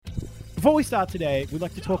Before we start today, we'd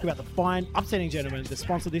like to talk about the fine, upstanding gentlemen that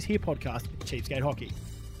sponsor this here podcast, Cheapskate Hockey.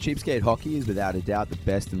 Cheapskate Hockey is without a doubt the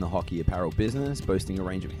best in the hockey apparel business, boasting a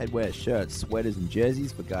range of headwear, shirts, sweaters, and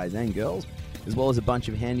jerseys for guys and girls, as well as a bunch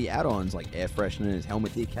of handy add-ons like air fresheners,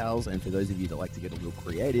 helmet decals, and for those of you that like to get a little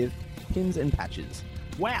creative, pins and patches.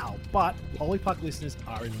 Wow, but Holy Puck listeners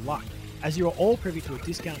are in luck, as you are all privy to a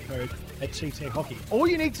discount code at Cheapskate Hockey. All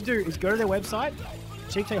you need to do is go to their website,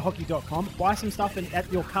 cheapskatehockey.com, buy some stuff, and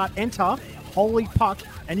at your cart enter Holy Puck,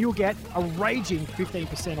 and you'll get a raging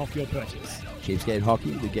 15% off your purchase. Cheapskate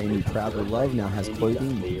Hockey, the game you proudly love, now has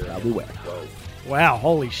clothing you proudly wear. Wow,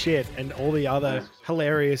 holy shit. And all the other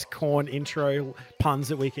hilarious corn intro puns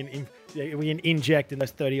that we can inject in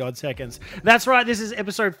those 30-odd seconds. That's right, this is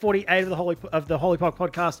episode 48 of the Holy Puck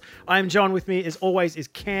podcast. I am John. With me, as always, is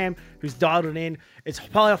Cam, who's dialed it in. It's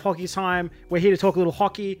playoff hockey time. We're here to talk a little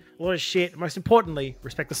hockey, a lot of shit. Most importantly,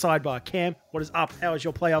 respect the sidebar. Cam, what is up? How is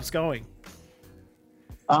your playoffs going?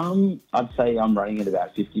 I'd say I'm running at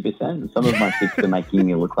about 50%. Some of my picks are making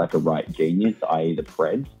me look like a right genius, i.e. the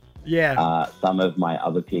Preds. Yeah. Some of my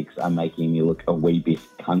other picks are making me look a wee bit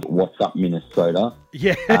cunt. What's up, Minnesota?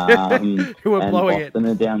 Yeah. Who are blowing Boston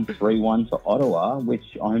are down 3-1 to Ottawa, which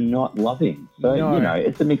I'm not loving. So,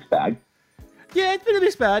 it's a mixed bag. Yeah, it's been a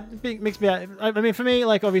mixed bag. I mean, for me,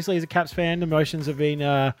 like, obviously, as a Caps fan, emotions have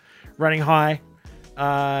been running high.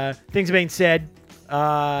 Things have been said.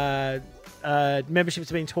 Memberships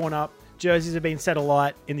have been torn up. Jerseys have been set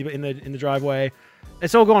alight in the driveway.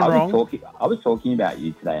 It's all gone wrong. I was talking about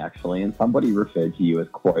you today, actually, and somebody referred to you as,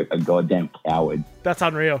 quote, a goddamn coward. That's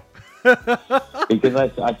unreal. Because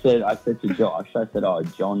I said to Josh,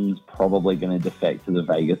 John's probably going to defect to the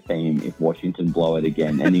Vegas team if Washington blow it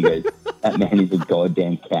again. And he goes, that man is a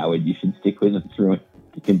goddamn coward. You should stick with him through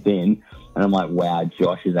thick and thin. And I'm like, wow,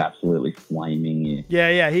 Josh is absolutely flaming you.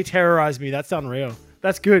 Yeah, he terrorized me. That's unreal.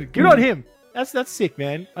 That's good. Good on him. That's sick,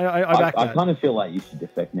 man. I back that. I kind of feel like you should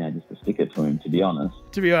defect now just to stick it to him, to be honest.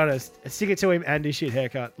 Stick it to him and his shit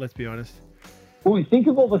haircut, let's be honest. Well, think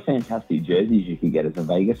of all the fantastic jerseys you could get as a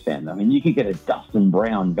Vegas fan. I mean, you could get a Dustin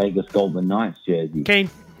Brown Vegas Golden Knights jersey. Keen.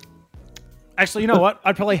 Actually, you know what?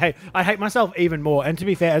 I hate myself even more. And to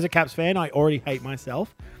be fair, as a Caps fan, I already hate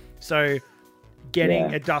myself. So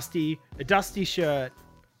getting a dusty shirt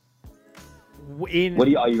in...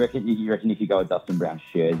 You reckon if you go a Dustin Brown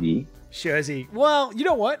jersey? Well, you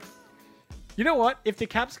know what? If the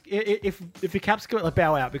Caps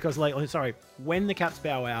bow out, because when the Caps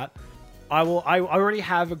bow out, I already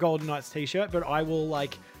have a Golden Knights t-shirt, but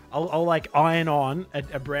I'll iron on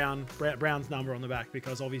a Brown's number on the back,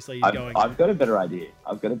 because obviously he's going. I've got a better idea.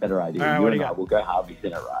 All right, you and I will go Harvey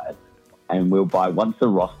Center, right? And we'll buy, once the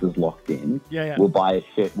roster's locked in. Yeah. We'll buy a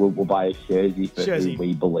shirt. We'll buy a jersey for who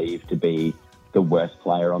we believe to be the worst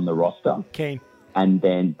player on the roster. Keen. And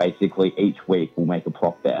then basically each week we'll make a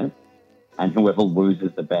prop bet, and whoever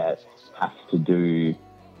loses the bet has to do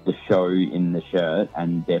the show in the shirt,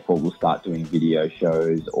 and therefore we'll start doing video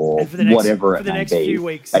shows or whatever it may be. Few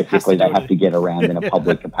weeks, basically, they have to get around in a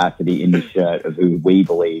public capacity in the shirt of who we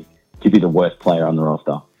believe to be the worst player on the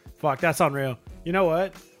roster. Fuck, that's unreal. You know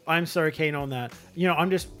what? I'm so keen on that.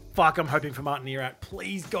 I'm hoping for Martin Erat.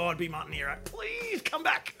 Please, God, be Martin Erat. Please, come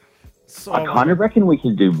back. So I kind of reckon we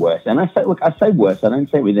can do worse. And I say worse. I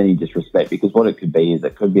don't say it with any disrespect, because what it could be is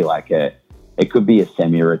it could be a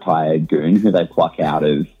semi-retired goon who they pluck out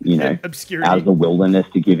of, obscurity, out of the wilderness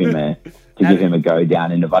to give him a go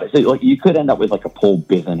down in Nevada. So you could end up with like a Paul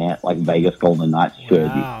Bissonnette, like Vegas Golden Knights jersey.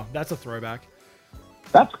 Wow, that's a throwback.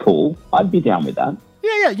 That's cool. I'd be down with that.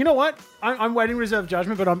 Yeah. You know what? I'm waiting reserve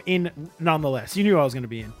judgment, but I'm in nonetheless. You knew I was going to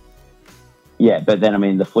be in. Yeah, but then, I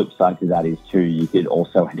mean, the flip side to that is, too, you could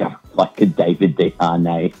also end up with, like, a David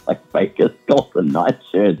Desharnais, like, Vegas Golden Knights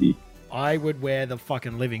jersey. I would wear the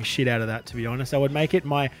fucking living shit out of that, to be honest. I would make it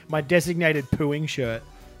my designated pooing shirt.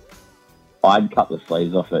 I'd cut the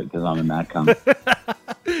sleeves off it because I'm a mad cunt.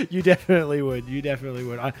 You definitely would. You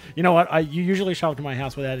know what? You usually show up to my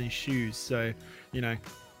house without any shoes, so,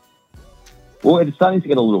 Well, it's starting to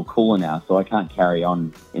get a little cooler now, so I can't carry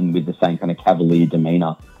on with the same kind of cavalier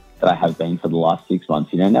demeanour that I have been for the last 6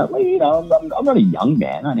 months. I'm not a young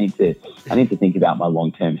man. I need to think about my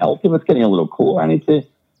long-term health. If it's getting a little cooler, I need to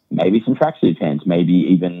maybe some tracksuit pants, maybe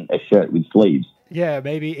even a shirt with sleeves. Yeah,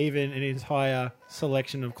 maybe even an entire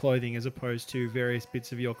selection of clothing as opposed to various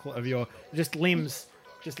bits of your just limbs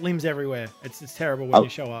everywhere. It's terrible when you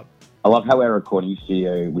show up. I love how our recording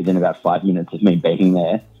studio, within about 5 minutes of me being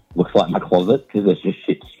there, looks like my closet because there's just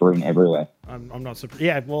shit strewn everywhere. I'm not surprised.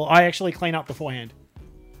 Yeah, well, I actually clean up beforehand.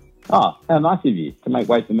 Oh, how nice of you to make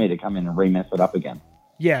way for me to come in and remess it up again.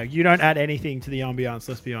 Yeah, you don't add anything to the ambiance,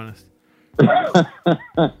 let's be honest.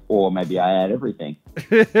 Or maybe I add everything.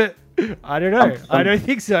 I don't know. I don't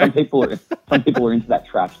think so. Some people are into that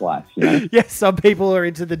trash life, you know? Yes, some people are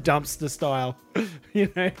into the dumpster style,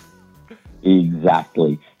 you know?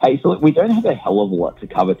 Exactly. Hey, so look, we don't have a hell of a lot to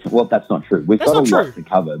cover. Well, that's not true. We've got a lot to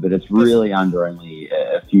cover, but it's really under only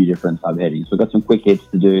a few different subheadings. We've got some quick hits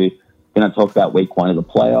to do. We're going to talk about week 1 of the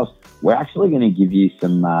playoffs. We're actually going to give you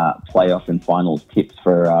some playoff and finals tips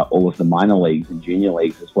for all of the minor leagues and junior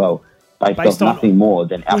leagues as well, based off nothing more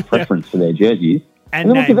than our preference for their jerseys. And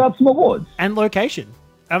then we'll give out some awards. And location.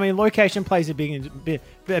 I mean, location plays a big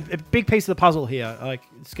piece of the puzzle here. Like,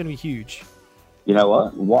 it's going to be huge. You know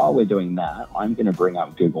what? While we're doing that, I'm going to bring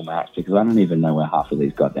up Google Maps because I don't even know where half of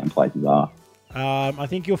these goddamn places are. I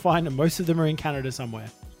think you'll find that most of them are in Canada somewhere.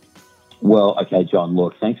 Well, okay, John,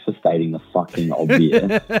 look, thanks for stating the fucking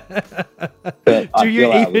obvious. But do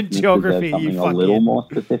you even geography? Something a little more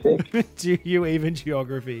specific. Do you even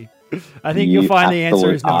geography? I think you'll find the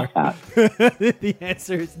answer is no. The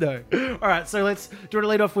answer is no. All right, so do you want to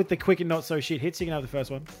lead off with the quick and not so shit hits? You can have the first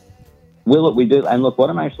one. Well, look, we do. And look,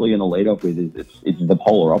 what I'm actually going to lead off with is it's the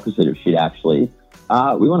polar opposite of shit, actually.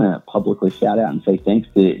 We want to publicly shout out and say thanks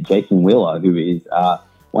to Jason Wheeler, who is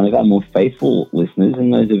one of our more faithful listeners.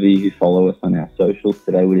 And those of you who follow us on our socials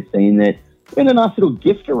today would have seen that we had a nice little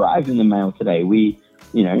gift arrive in the mail today. We,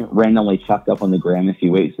 randomly chucked up on the gram a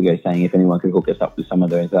few weeks ago saying if anyone could hook us up with some of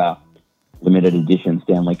those limited edition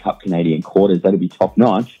Stanley Cup Canadian quarters, that'd be top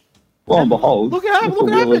notch. Lo and behold, look at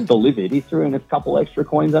Mr. delivered. He threw in a couple extra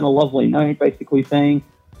coins and a lovely note basically saying,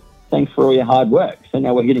 thanks for all your hard work. So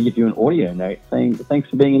now we're going to give you an audio note saying thanks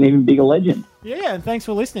for being an even bigger legend. Yeah, and thanks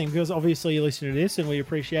for listening, because obviously you listen to this and we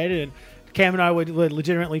appreciate it. And Cam and I were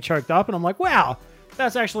legitimately choked up, and I'm like, wow,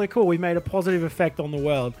 that's actually cool. We made a positive effect on the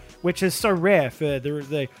world, which is so rare for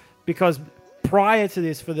because prior to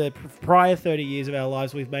this, for the prior 30 years of our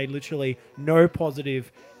lives, we've made literally no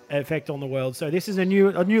positive effect on the world. So this is a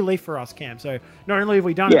new leaf for us, Cam. So not only have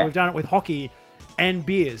we done it, we've done it with hockey and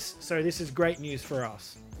beers. So this is great news for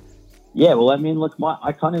us. Yeah, well, I mean, look,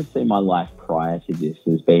 I kind of see my life prior to this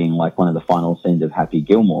as being like one of the final scenes of Happy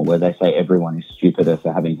Gilmore, where they say everyone is stupider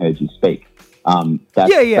for having heard you speak.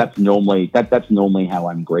 That's normally how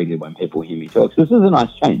I'm greeted when people hear me talk. So this is a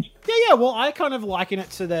nice change. Yeah. Well, I kind of liken it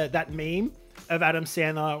to that meme of Adam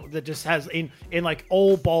Sandler that just has in like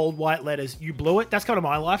all bold white letters, "You blew it." That's kind of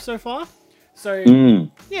my life so far. So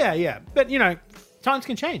yeah. But times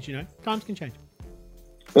can change. Times can change.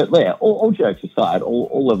 But yeah, all jokes aside,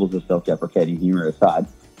 all levels of self-deprecating humor aside,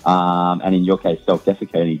 and in your case,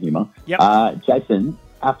 self-defecating humor. Yep. Jason,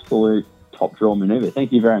 absolute top draw maneuver.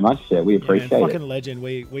 Thank you very much, sir. We appreciate it. Fucking legend.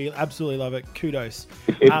 We absolutely love it. Kudos.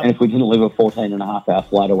 And if we didn't live a 14.5-hour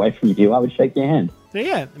flight away from you, I would shake your hand. So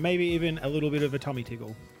yeah, maybe even a little bit of a tummy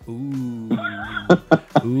tickle. Ooh.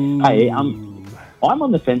 Hey, I'm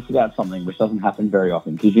on the fence about something which doesn't happen very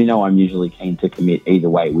often, because I'm usually keen to commit either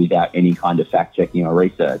way without any kind of fact-checking or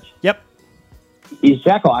research. Yep. Is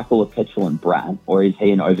Jack Eichel a petulant brat, or is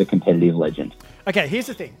he an over-competitive legend? Okay, here's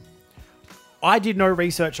the thing. I did no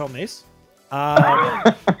research on this.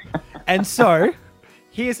 And so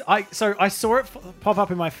I saw it pop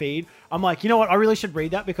up in my feed. I'm like, you know what? I really should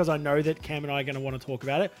read that because I know that Cam and I are going to want to talk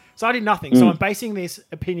about it. So I did nothing. So I'm basing this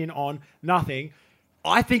opinion on nothing.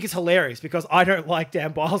 I think it's hilarious because I don't like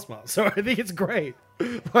Dan Bilesma. So I think it's great.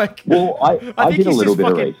 I did a little bit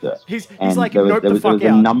of research. He's like, there nope, was out.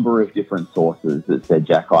 A number of different sources that said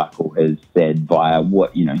Jack Eichel has said via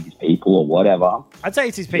his people or whatever. I'd say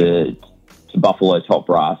it's his people. To Buffalo top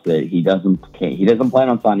brass that he doesn't plan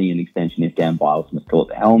on signing an extension if Dan Bilesma's still at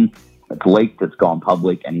the helm. It's leaked, it's gone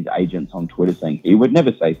public, and his agent's on Twitter saying he would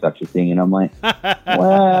never say such a thing. And I'm like,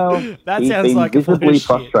 well, that he's sounds been like visibly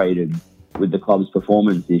frustrated with the club's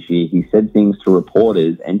performance this year. He said things to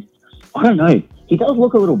reporters, and I don't know, he does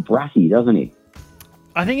look a little bratty, doesn't he?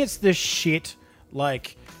 I think it's the shit.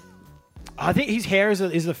 Like, I think his hair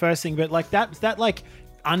is the first thing, but like that like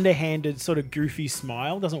underhanded sort of goofy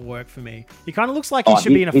smile doesn't work for me. He kind of looks like he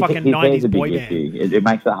should be in a fucking 90s boy band. It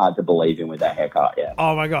makes it hard to believe him with that haircut, yeah.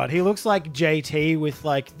 Oh my god, he looks like JT with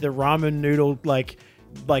like the ramen noodle like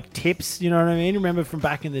tips, you know what I mean? Remember from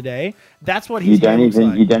back in the day? That's what his hair looks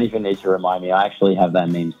like. You don't even need to remind me. I actually have that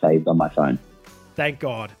meme saved on my phone. Thank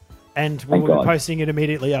God. And we'll be posting it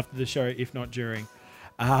immediately after the show, if not during.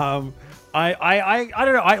 I don't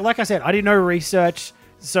know. Like I said, I did no research.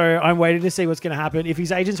 So I'm waiting to see what's going to happen. If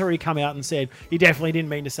his agent's already come out and said he definitely didn't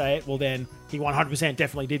mean to say it, well, then he 100%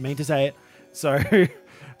 definitely did mean to say it. So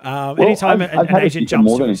anytime an agent jumps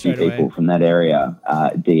more than a few people from that area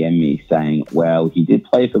DM me saying, well, he did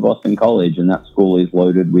play for Boston College and that school is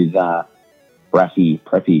loaded with bratty,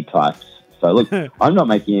 preppy types. So look, I'm not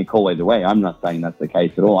making a call either way. I'm not saying that's the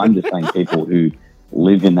case at all. I'm just saying people who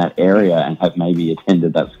live in that area and have maybe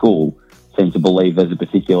attended that school seem to believe there's a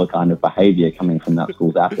particular kind of behaviour coming from that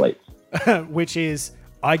school's athletes. Which is,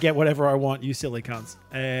 I get whatever I want, you silly cunts.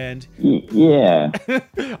 And yeah.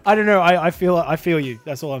 I don't know. I feel you.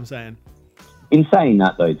 That's all I'm saying. In saying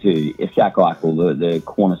that, though, too, if Jack Eichel, the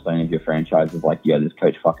cornerstone of your franchise, is like, yeah, this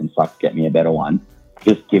coach fucking sucks, get me a better one,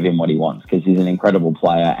 just give him what he wants, because he's an incredible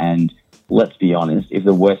player. And let's be honest, if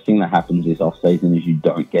the worst thing that happens this offseason is you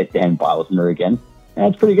don't get Dan Bylsma again,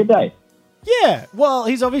 that's a pretty good day. Yeah, well,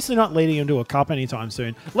 he's obviously not leading him to a cup anytime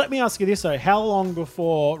soon. Let me ask you this, though. How long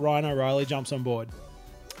before Ryan O'Reilly jumps on board?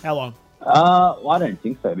 How long? Well, I don't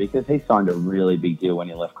think so, because he signed a really big deal when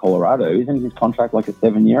he left Colorado. Isn't his contract like a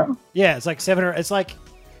 7-year? Yeah, it's like it's like,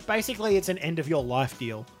 basically it's an end of your life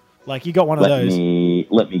deal. Like, you got one of those.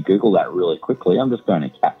 Let me Google that really quickly. I'm just going to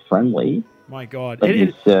Cap Friendly. My God. Let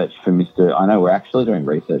me search for Mr. I know we're actually doing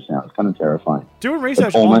research now. It's kind of terrifying. Doing research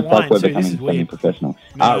it's almost online, like we're too. becoming semi-professional.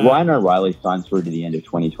 Ryan O'Reilly signs through to the end of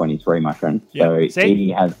 2023, my friend. Yep. So he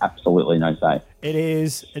has absolutely no say. It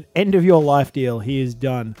is an end of your life deal. He is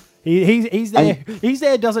done. He's there. He's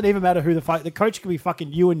there. Doesn't even matter who the coach could be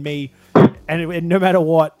fucking you and me, and no matter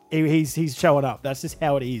what, he's showing up. That's just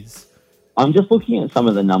how it is. I'm just looking at some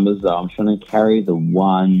of the numbers though. I'm trying to carry the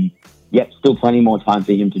one. Yep, still plenty more time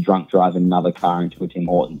for him to drunk drive another car into a Tim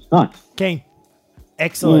Hortons. Nice. King.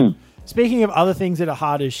 Excellent. Speaking of other things that are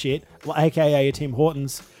hard as shit, aka a Tim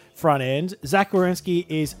Hortons front end, Zach Werenski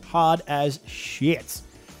is hard as shit.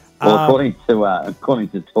 Well, according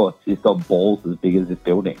to Torts, he's got balls as big as this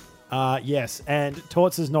building. Yes, and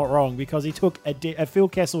Torts is not wrong, because he took a Phil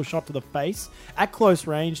Kessel shot to the face at close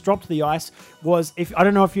range, dropped to the ice. I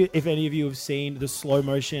don't know if any of you have seen the slow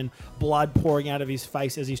motion blood pouring out of his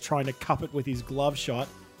face as he's trying to cup it with his glove shot.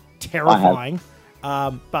 Terrifying.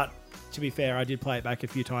 But to be fair, I did play it back a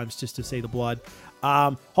few times just to see the blood.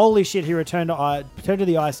 Holy shit, he returned to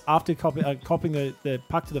the ice after copping the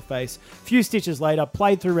puck to the face. A few stitches later,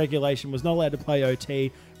 played through regulation, was not allowed to play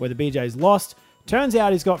OT, where the BJs lost. Turns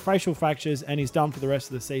out he's got facial fractures and he's done for the rest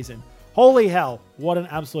of the season. Holy hell, what an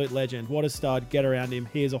absolute legend. What a stud. Get around him.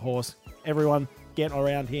 He is a horse. Everyone, get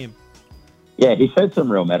around him. Yeah, he showed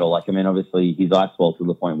some real mettle. Like, I mean, obviously, his eye swelled to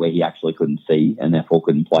the point where he actually couldn't see and therefore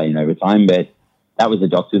couldn't play in overtime, but that was the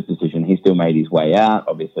doctor's decision. He still made his way out.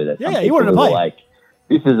 Obviously, there's some he wanted to play. Like,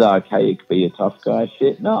 this is archaic, be a tough guy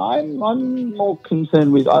shit. No, I'm more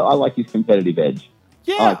concerned with, I like his competitive edge.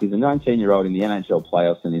 Yeah. Like, he's a 19-year-old in the NHL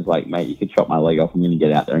playoffs, and he's like, mate, you could chop my leg off. I'm going to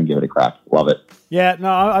get out there and give it a crack. Love it. Yeah,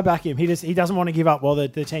 no, I back him. He doesn't want to give up. Well, the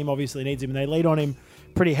team obviously needs him, and they lead on him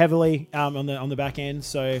pretty heavily on the back end.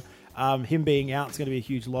 So him being out is going to be a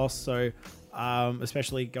huge loss. So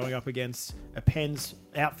especially going up against a Pens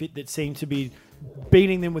outfit that seemed to be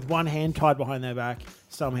beating them with one hand tied behind their back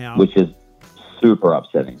somehow. Which is super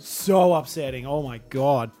upsetting. So upsetting. Oh, my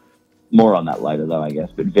God. More on that later, though, I guess,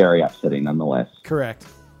 but very upsetting nonetheless. Correct.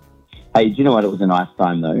 Hey, do you know what? It was a nice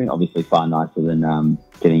time, though. Obviously far nicer than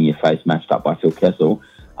getting your face mashed up by Phil Kessel.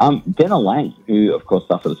 Dena Lang, who, of course,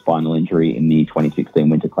 suffered a spinal injury in the 2016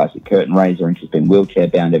 Winter Classic curtain raiser, and she's been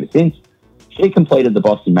wheelchair-bound ever since. She completed the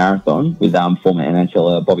Boston Marathon with former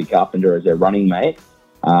NHLer Bobby Carpenter as their running mate.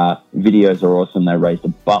 Videos are awesome. They raised a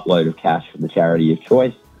buttload of cash for the charity of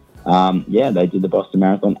choice. They did the Boston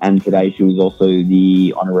Marathon, and today she was also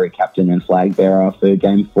the honorary captain and flag bearer for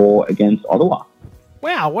Game 4 against Ottawa.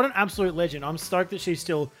 Wow, what an absolute legend. I'm stoked that she's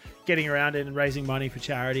still getting around it and raising money for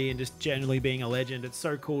charity and just generally being a legend. It's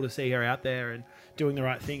so cool to see her out there and doing the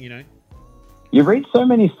right thing, you know? You read so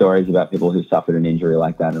many stories about people who suffered an injury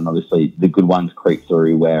like that, and obviously the good ones creep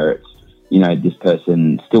through where it's, you know, this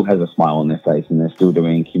person still has a smile on their face and they're still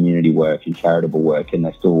doing community work and charitable work and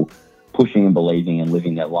they're still pushing and believing and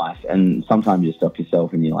living their life. And sometimes you stop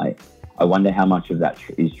yourself and you're like, I wonder how much of that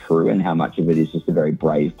is true and how much of it is just a very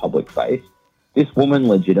brave public face. This woman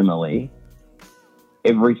legitimately,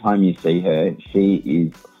 every time you see her, she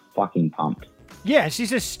is fucking pumped. Yeah, she's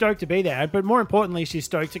just stoked to be there. But more importantly, she's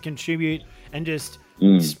stoked to contribute and just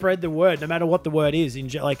spread the word, no matter what the word is.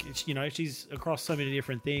 Like, you know, she's across so many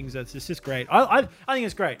different things. It's just great. I think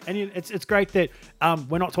it's great. And it's great that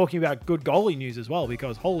we're not talking about good goalie news as well,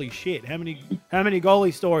 because holy shit, how many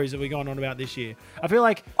goalie stories have we gone on about this year? I feel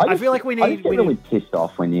like we need... I get really pissed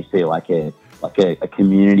off when you see like a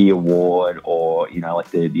community award, or, you know, like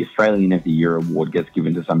the Australian of the Year award gets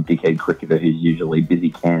given to some dickhead cricketer who's usually busy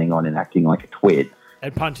canning on and acting like a twit.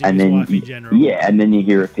 And punching his wife in general. Yeah, and then you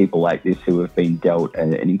hear of people like this who have been dealt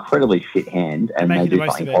an incredibly shit hand, and they do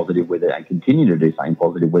something positive with it and continue to do something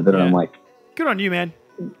positive with it. Yeah. And I'm like, good on you, man.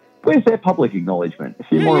 Where's their public acknowledgement? A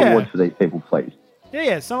few more awards for these people, please.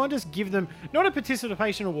 Yeah. Someone just give them not a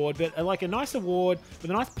participation award, but like a nice award with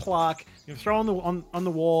a nice plaque you can throw on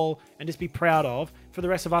the wall and just be proud of for the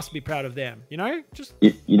rest of us to be proud of them. You know, just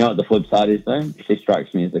You know what the flip side is though? She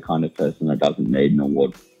strikes me as the kind of person that doesn't need an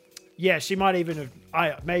award. yeah. She might even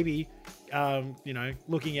have maybe you know,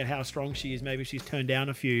 looking at how strong she is, maybe she's turned down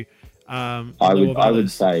a few. I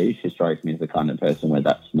would say she strikes me as the kind of person where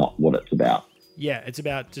that's not what it's about. Yeah, it's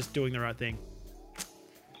about just doing the right thing.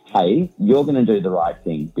 Hey, you're going to do the right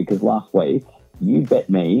thing because last week you bet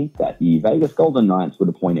me that the Vegas Golden Knights would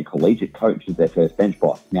appoint a collegiate coach as their first bench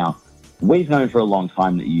boss. Now, we've known for a long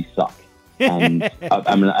time that you suck. And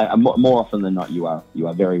more often than not, you are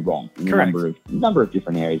very wrong in a number of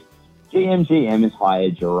different areas. GM has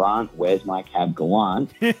hired Durant, where's my cab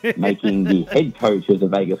Gallant, making the head coach of the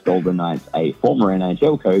Vegas Golden Knights a former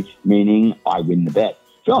NHL coach, meaning I win the bet.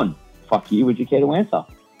 John, fuck you, would you care to answer?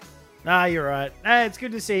 Nah, you're right. It's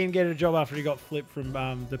good to see him get a job after he got flipped from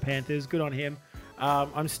the Panthers. Good on him.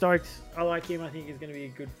 I'm stoked. I like him. I think he's going to be a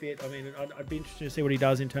good fit. I mean, I'd be interested to see what he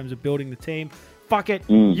does in terms of building the team. Fuck it.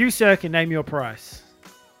 You, sir, can name your price.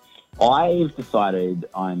 I've decided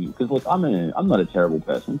because look, I'm not a terrible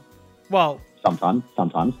person. Well, sometimes.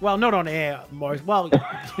 Well, not on air, most. Well,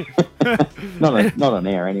 not on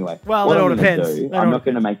air anyway. Well, what it all I'm depends. I'm not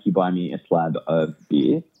going to make you buy me a slab of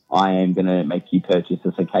beer. I am going to make you purchase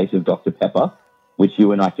us a case of Dr. Pepper, which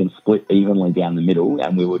you and I can split evenly down the middle,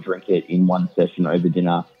 and we will drink it in one session over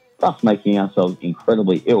dinner, thus making ourselves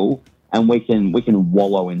incredibly ill, and we can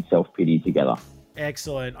wallow in self-pity together.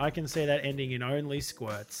 Excellent. I can see that ending in only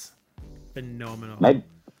squirts. Phenomenal.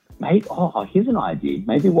 Maybe, here's an idea.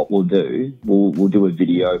 Maybe what we'll do, we'll do a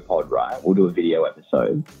video pod, right? We'll do a video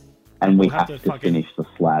episode, and we have to finish the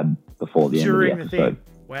slab before the end of the episode.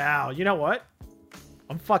 Wow. You know what?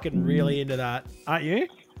 I'm fucking really into that. Aren't you?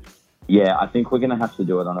 Yeah, I think we're going to have to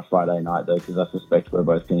do it on a Friday night, though, because I suspect we're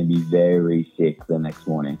both going to be very sick the next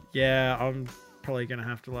morning. Yeah, I'm probably going to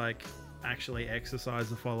have to, actually exercise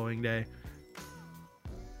the following day.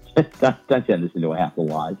 Don't turn this into a house of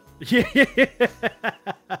lies. Yeah.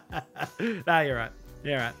 Nah, you're right.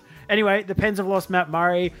 You're right. Anyway, the Pens have lost Matt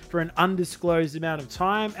Murray for an undisclosed amount of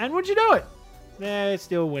time. And would you do it? They're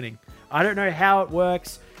still winning. I don't know how it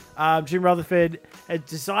works. Jim Rutherford had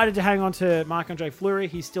decided to hang on to Marc-Andre Fleury.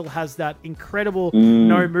 He still has that incredible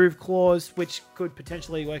no-move clause, which could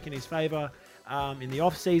potentially work in his favour in the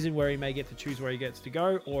off-season, where he may get to choose where he gets to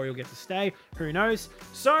go, or he'll get to stay. Who knows?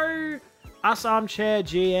 So, us armchair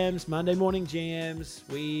GMs, Monday morning GMs,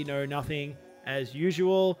 we know nothing as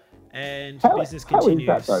usual, and business continues.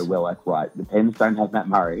 How is that, though, Willock? Right, the Pens don't have Matt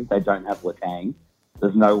Murray. They don't have Letang.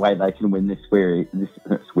 There's no way they can win this series, and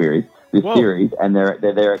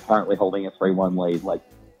they're currently holding a 3-1 lead. Like,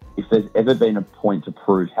 if there's ever been a point to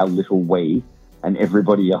prove how little we and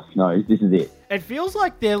everybody else knows, this is it. It feels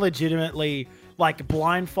like they're legitimately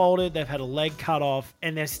blindfolded. They've had a leg cut off,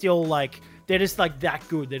 and they're still they're just that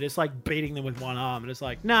good. They're just beating them with one arm, and it's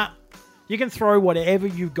nah, you can throw whatever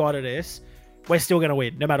you've got at us. We're still going to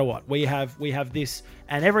win, no matter what. We have this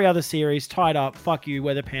and every other series tied up. Fuck you,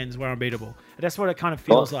 we're the Pens, we're unbeatable. That's what it kind of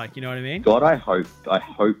feels like, you know what I mean? God, I hope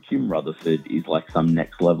Jim Rutherford is some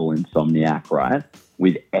next level insomniac, right?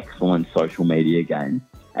 With excellent social media game.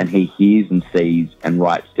 And he hears and sees and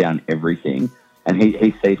writes down everything. And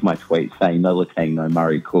he sees my tweet saying, no Letang, no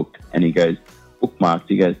Murray cooked. And he goes, bookmarked.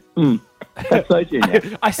 He goes, that's so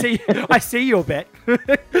genius. I see your bet.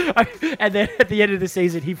 And then at the end of the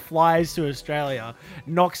season, he flies to Australia,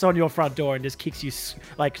 knocks on your front door, and just kicks you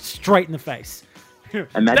straight in the face.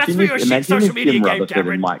 Imagine if Jim Rutherford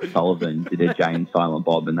and Mike Sullivan did a Jane Silent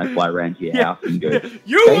Bob, and they fly around to your house and go,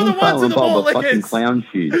 "You were the ones in the ball fucking clown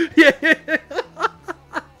shoes." Yeah.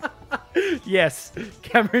 Yes,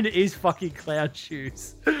 Cameron is fucking clown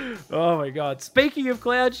shoes. Oh my god! Speaking of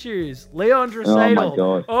clown shoes, Leon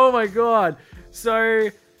Draisaitl. Oh my god! So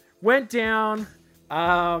went down.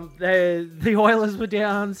 The Oilers were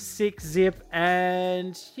down 6-0,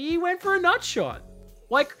 and he went for a nut shot.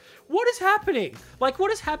 What is happening? What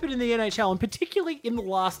has happened in the NHL, and particularly in the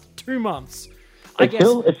last 2 months?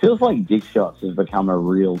 It feels like dick shots has become a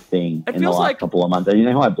real thing in the last couple of months. And you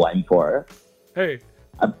know who I blame for it? Who?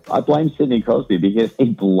 I blame Sidney Crosby because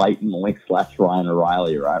he blatantly slashed Ryan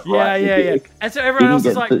O'Reilly, right? Yeah. And so everyone else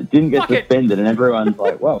is didn't get suspended, and everyone's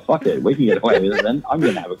like, well, fuck it, we can get away with it, then I'm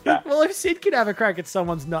going to have a crack. Well, if Sid can have a crack at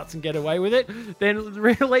someone's nuts and get away with it, then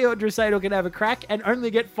Leon Draisaitl can have a crack and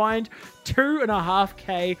only get fined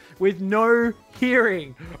 $2,500 with no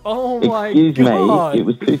hearing. Oh my god! Excuse me, it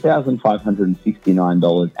was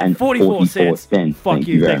 $2,569.44. Thank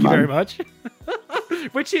you very much.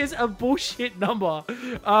 Which is a bullshit number.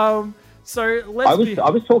 So I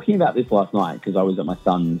was talking about this last night because I was at my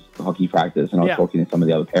son's hockey practice and I was talking to some of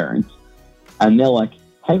the other parents, and they're like,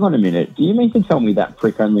 "Hang on a minute, do you mean to tell me that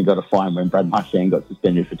prick only got a fine when Brad Marchand got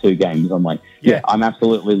suspended for 2 games?" I'm like, yeah, I'm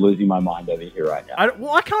absolutely losing my mind over here right now.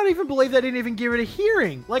 I can't even believe they didn't even give it a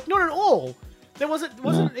hearing. Like, not at all. There wasn't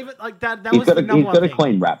even like that. That he's was the number one thing. He's got a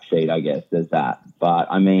clean rap sheet, I guess. There's that. But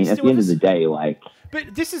I mean, at the end of the day, like.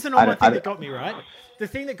 But this is the number one thing that got me, right? The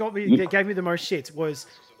thing that that gave me the most shits was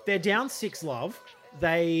they're down 6 love.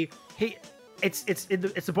 It's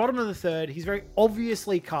the bottom of the third. He's very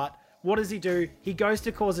obviously cut. What does he do? He goes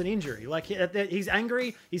to cause an injury. Like, he's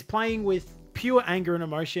angry. He's playing with pure anger and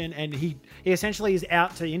emotion, and he essentially is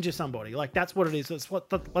out to injure somebody. Like, that's what it is. That's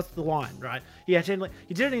what's the line, right? He did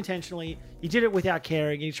it intentionally. He did it without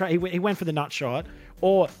caring. He went for the nut shot,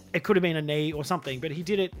 or it could have been a knee or something, but he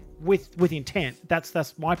did it with intent.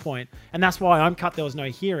 That's my point, and that's why I'm cut. There was no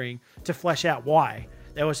hearing to flesh out why.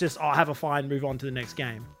 There was just, have a fine, move on to the next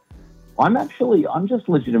game. I'm just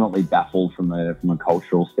legitimately baffled from a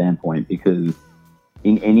cultural standpoint, because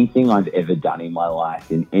in anything I've ever done in my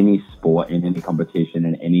life, in any sport, in any competition,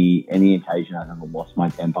 in any occasion I've ever lost my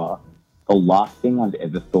temper, the last thing I've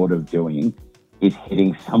ever thought of doing is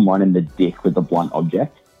hitting someone in the dick with a blunt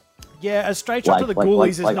object. Yeah, a straight shot to the goalies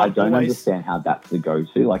is not I don't always... understand how that's the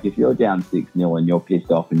go-to. Like, if you're down 6-0 and you're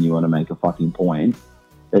pissed off and you want to make a fucking point,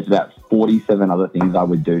 there's about 47 other things I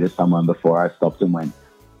would do to someone before I stopped and went,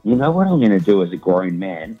 you know what I'm going to do as a grown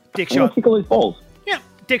man? Dick I'm going shot. to tickle his balls. Yeah,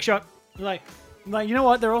 dick shot. Like, you know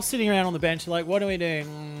what? They're all sitting around on the bench like, what do we do?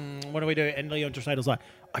 What do we do? And Leon Draisaitl's like,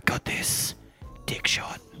 I got this. Dick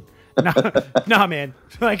shot. No, man.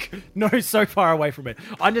 Like, no, so far away from it.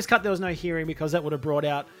 I just cut there was no hearing because that would have brought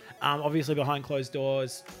out, obviously behind closed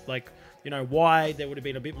doors, like, you know, why there would have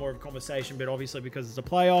been a bit more of a conversation, but obviously because it's the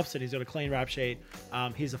playoffs and he's got a clean rap sheet,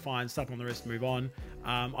 here's a fine, step on the wrist, move on.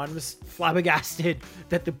 I'm just flabbergasted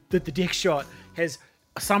that the dick shot has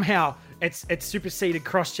somehow it's superseded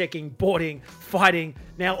cross-checking, boarding, fighting.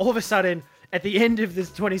 Now all of a sudden, at the end of this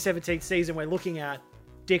 2017 season, we're looking at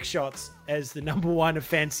dick shots as the number 1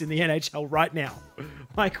 offense in the NHL right now.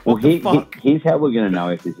 Like, what the fuck? Here's how we're going to know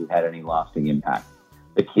if this has had any lasting impact.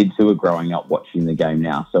 The kids who are growing up watching the game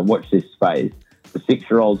now. So watch this space. The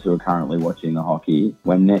 6-year-olds who are currently watching the hockey,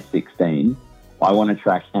 when they're 16, I want to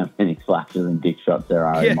track how many slashes and dick shots there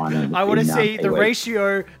are in minor. I want to see the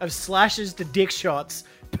ratio of slashes to dick shots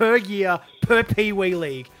per year, per Pee Wee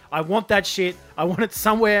League. I want that shit. I want it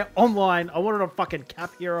somewhere online. I want it on fucking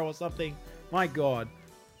Cap Hero or something. My God.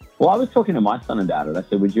 Well, I was talking to my son about it. I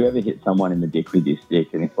said, would you ever hit someone in the dick with your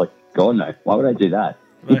stick? And it's like, God, no. Why would I do that?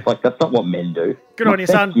 It's like, that's not what men do. Good on you,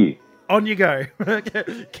 son. You. On you go.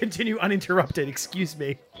 Continue uninterrupted. Excuse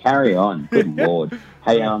me. Carry on. Good Lord.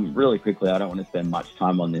 Hey, really quickly, I don't want to spend much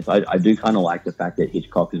time on this. I do kind of like the fact that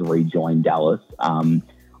Hitchcock has rejoined Dallas.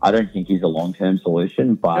 I don't think he's a long-term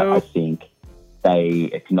solution, but I think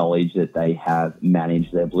they acknowledge that they have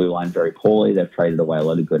managed their blue line very poorly. They've traded away a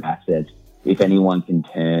lot of good assets. If anyone can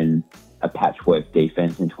turn a patchwork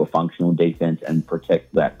defense into a functional defense and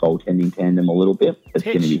protect that goaltending tandem a little bit, it's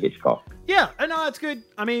going to be Hitchcock. Yeah, no, it's good.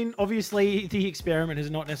 I mean, obviously, the experiment has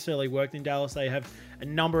not necessarily worked in Dallas. They have a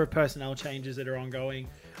number of personnel changes that are ongoing.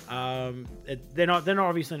 They're not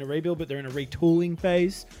obviously in a rebuild, but they're in a retooling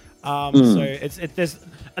phase. So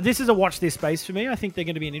this is a watch this space for me. I think they're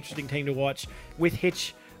going to be an interesting team to watch with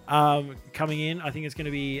Hitch coming in. I think it's going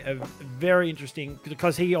to be a very interesting,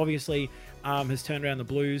 because he obviously has turned around the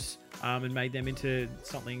Blues and made them into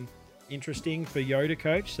something interesting for Yo to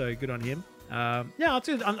coach. So good on him. Yeah, it's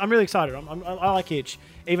good. I'm really excited. I like Hitch,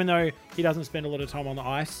 even though he doesn't spend a lot of time on the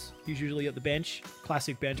ice. He's usually at the bench,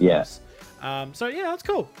 classic bench press. So yeah, it's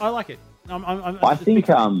cool. I like it. I think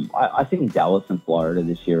Dallas and Florida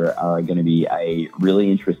this year are going to be a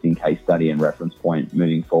really interesting case study and reference point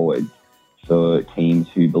moving forward for teams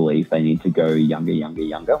who believe they need to go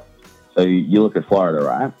younger. So you look at Florida,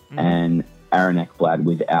 right? Mm-hmm. And Aaron Ekblad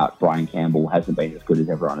without Brian Campbell hasn't been as good as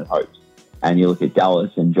everyone had hoped. And you look at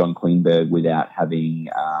Dallas and John Klingberg without having,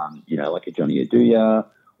 like a Johnny Aduya,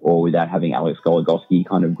 or without having Alex Goligoski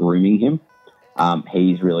kind of grooming him.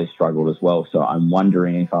 He's really struggled as well. So I'm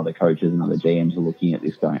wondering if other coaches and other GMs are looking at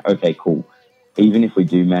this going, okay, cool. Even if we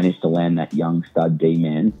do manage to land that young stud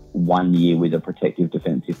D-man, 1 year with a protective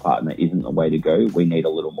defensive partner isn't the way to go. We need a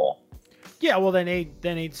little more. Yeah, well, they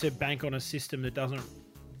need to bank on a system that doesn't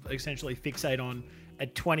essentially fixate on a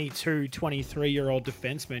 22, 23-year-old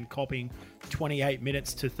defenseman copying 28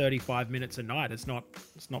 minutes to 35 minutes a night. It's not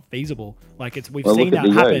feasible. Like, we've seen that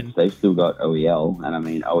happen. They've still got OEL, and I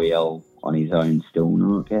mean, OEL on his own still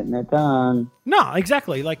not getting it done. No,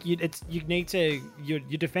 exactly. Like, your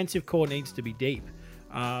defensive core needs to be deep.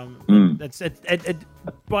 That's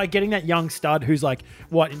by getting that young stud who's like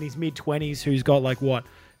in his mid-20s, who's got like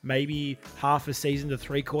maybe half a season to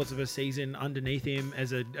 3/4 of a season underneath him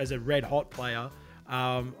as a red hot player.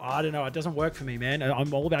 I don't know. It doesn't work for me, man.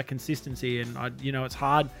 I'm all about consistency, and it's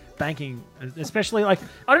hard banking, especially like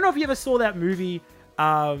I don't know if you ever saw that movie.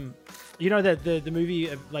 The movie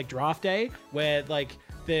like Draft Day, where like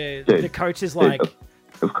the coach is like.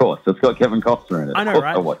 Of course, it's got Kevin Costner in it. I know,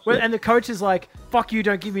 right? And the coach is like, "Fuck you!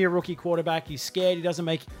 Don't give me a rookie quarterback. He's scared. He doesn't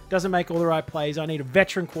make all the right plays. I need a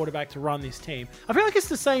veteran quarterback to run this team." I feel like it's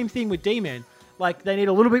the same thing with D-men. Like they need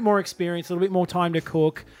a little bit more experience, a little bit more time to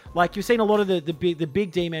cook. Like you've seen a lot of the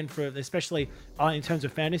big D-men for especially in terms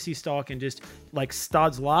of fantasy stock and just like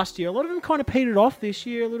studs last year. A lot of them kind of petered off this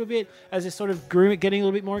year a little bit as they sort of getting a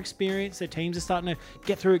little bit more experience. Their teams are starting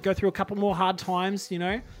to go through a couple more hard times.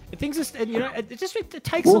 And things just it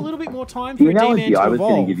takes a little bit more time for a D-man to evolve. I was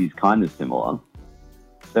going to give you is kind of similar.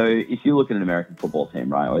 So if you look at an American football team,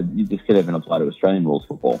 right, or this could even apply to Australian rules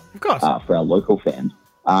football, of course, for our local fans.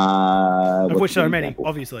 Of which so many,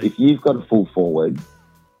 obviously. If you've got a full forward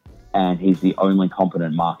and he's the only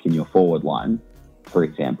competent mark in your forward line, for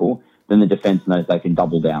example, then the defense knows they can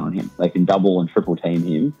double down on him. They can double and triple team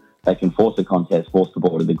him. They can force a contest, force the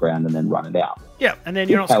ball to the ground, and then run it out. Yeah, and then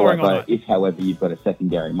you're not scoring on it. If, however, you've got a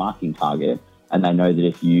secondary marking target, and they know that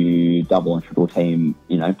if you double and triple team,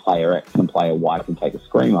 player X and player Y can take a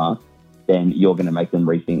screamer, then you're going to make them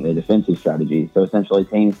rethink their defensive strategy. So essentially,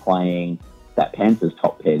 teams playing that Panthers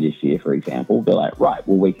top pair this year, for example, they're like, right,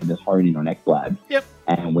 well, we can just hone in on Ekblad. Yep.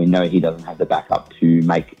 And we know he doesn't have the backup to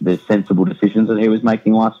make the sensible decisions that he was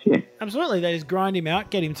making last year. Absolutely. They just grind him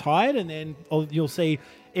out, get him tired, and then you'll see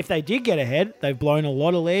if they did get ahead, they've blown a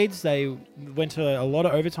lot of leads. They went to a lot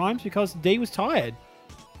of overtimes because D was tired.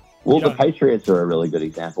 Well, the Patriots are a really good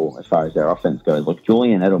example as far as their offense goes. Look,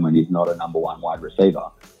 Julian Edelman is not a number one wide receiver,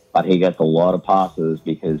 but he gets a lot of passes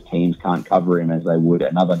because teams can't cover him as they would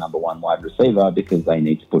another number one wide receiver because they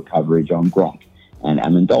need to put coverage on Gronk and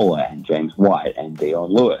Amendola and James White and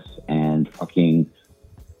Dion Lewis and fucking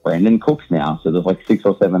Brandon Cooks now. So there's like 6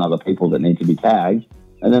 or 7 other people that need to be tagged,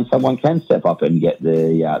 and then someone can step up and get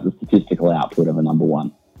the statistical output of a number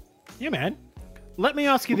one. Yeah, man. Let me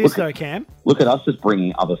ask you this, though, Cam. Look at us just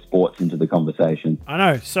bringing other sports into the conversation. I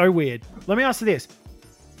know, so weird. Let me ask you this.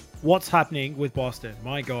 What's happening with Boston?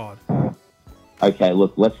 My God. Okay,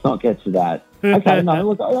 look, let's not get to that. Okay, no,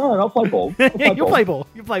 look, all right, I'll play ball. You play ball.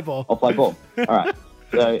 You play ball. I'll play ball. All right.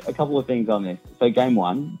 So a couple of things on this. So game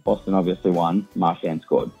 1, Boston obviously won. Marchand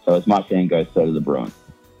scored. So as Marchand goes, so do the Bruins.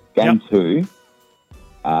 Game 2,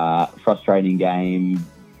 frustrating game.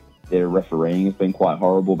 Their refereeing has been quite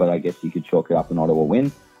horrible, but I guess you could chalk it up an Ottawa win.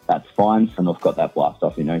 That's fine. Sanoff got that blast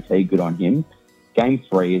off in OT. Good on him. Game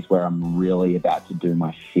 3 is where I'm really about to do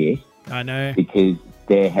my shit. I know. Because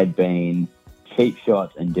there had been cheap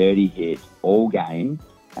shots and dirty hits all game,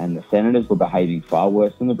 and the Senators were behaving far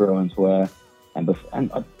worse than the Bruins were. And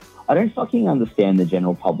I don't fucking understand the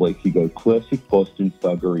general public who go, classic Boston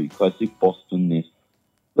thuggery, classic Boston this.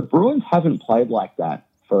 The Bruins haven't played like that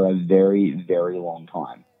for a very, very long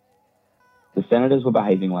time. The Senators were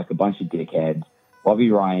behaving like a bunch of dickheads.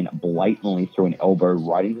 Bobby Ryan blatantly threw an elbow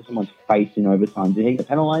right into someone's face in overtime. Did he get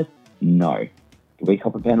penalised? No. Do we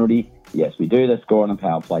cop a penalty? Yes, we do. They score on a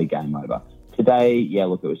power play, game over. Today, yeah,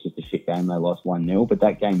 look, it was just a shit game. They lost 1-0, but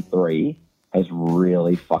that game 3 has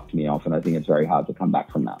really fucked me off, and I think it's very hard to come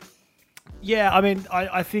back from that. Yeah, I mean,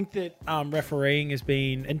 I think that refereeing has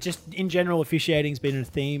been, and just in general, officiating has been a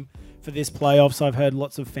theme for this playoffs. I've heard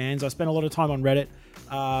lots of fans. I spent a lot of time on Reddit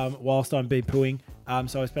whilst I'm pooing.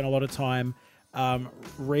 So I spent a lot of time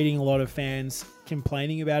reading a lot of fans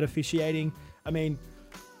complaining about officiating. I mean,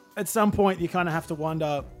 at some point, you kind of have to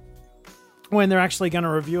wonder when they're actually going to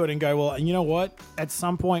review it and go, well, you know what? At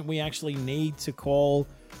some point, we actually need to call...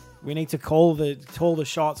 We need to call the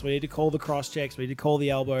shots. We need to call the cross checks. We need to call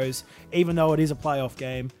the elbows, even though it is a playoff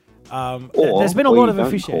game. There's been a lot of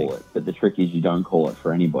officiating. Call it, but the trick is you don't call it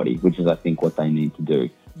for anybody, which is, I think, what they need to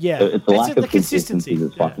do. Yeah, so it's the lack of consistency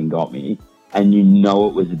that's fucking got me. And you know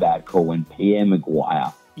it was a bad call when Pierre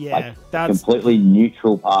Maguire, that's completely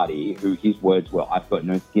neutral party, who his words were, "I've got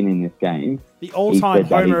no skin in this game." The all-time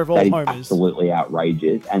homer of all homers. Absolutely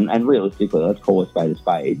outrageous. And realistically, let's call a spade a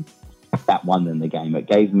spade. That won them the game. It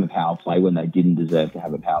gave them a power play when they didn't deserve to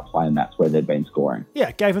have a power play, and that's where they'd been scoring. Yeah,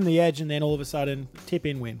 it gave them the edge, and then all of a sudden,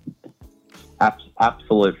 tip-in win.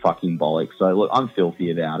 Absolute fucking bollocks. So, look, I'm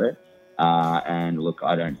filthy about it. And, look,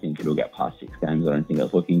 I don't think it'll get past 6 games. I don't think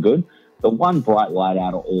it's looking good. The one bright light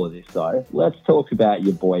out of all of this, though, let's talk about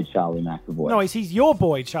your boy, Charlie McAvoy. No, he's your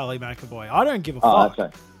boy, Charlie McAvoy. I don't give a fuck.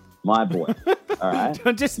 Okay. My boy. All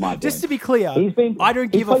right. just Smart to boy. be clear, I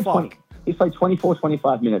don't give a fuck. He's played 24,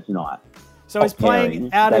 25 minutes a night. So he's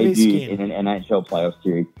playing out of his Debuted skin. in an NHL playoff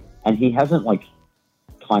series, and he hasn't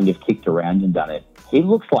kind of kicked around and done it. He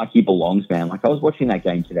looks like he belongs, man. Like I was watching that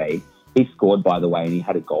game today. He scored, by the way, and he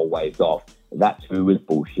had a goal waved off. That too was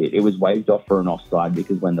bullshit. It was waved off for an offside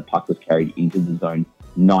because when the puck was carried into the zone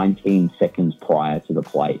 19 seconds prior to the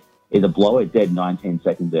play. Either blow it dead 19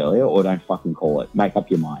 seconds earlier or don't fucking call it. Make up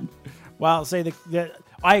your mind. Well, see,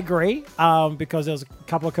 I agree because there was a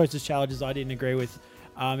couple of coaches' challenges I didn't agree with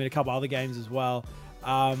in a couple other games as well.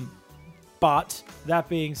 But that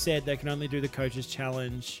being said, they can only do the coaches'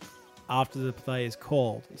 challenge after the play is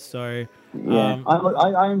called. So yeah,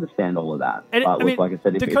 I understand all of that. And but like I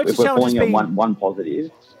said, if we're calling it one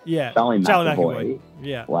positive, Charlie McAvoy,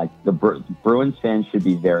 like the Bruins fans should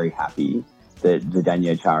be very happy that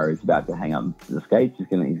Zdeno Chara is about to hang up the skates. He's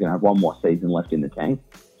gonna have one more season left in the tank.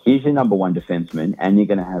 Here's your number one defenseman, and you're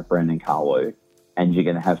gonna have Brendan Carlo, and you're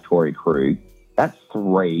gonna have Torrey Krug. That's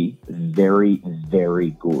three very,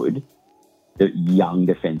 very good young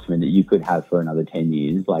defensemen that you could have for another 10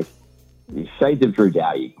 years. Like, shades of Drew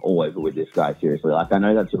Doughty all over with this guy, seriously. Like, I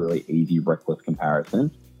know that's a really easy, reckless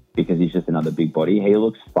comparison because he's just another big body. He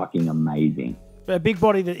looks fucking amazing. But a big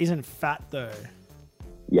body that isn't fat, though.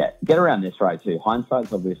 Yeah, get around this right, too.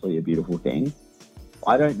 Hindsight's obviously a beautiful thing.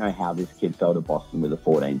 I don't know how this kid fell to Boston with a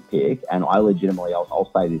 14th pick, and I legitimately, I'll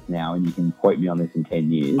say this now, and you can quote me on this in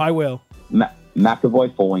 10 years. I will.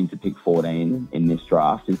 McAvoy falling to pick 14 in this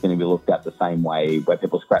draft is going to be looked at the same way where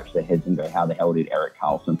people scratch their heads and go, how the hell did Erik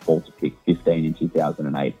Karlsson fall to pick 15 in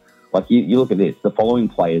 2008? Like, you look at this. The following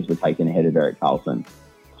players were taken ahead of Erik Karlsson.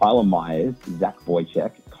 Tyler Myers, Zach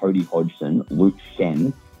Wojcik, Cody Hodgson, Luke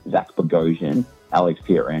Shen, Zach Bogosian, Alex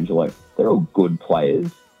Pietrangelo. They're all good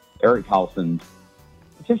players. Erik Karlsson,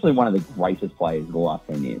 essentially one of the greatest players of the last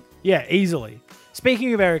 10 years. Yeah, easily.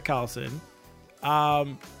 Speaking of Erik Karlsson,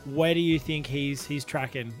 where do you think he's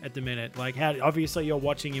tracking at the minute? Like, how obviously you're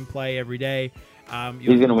watching him play every day.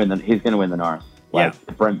 He's going to win the Norris. Like,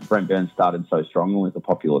 yeah. Brent Burns started so strong and was a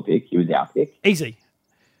popular pick. He was our pick. Easy.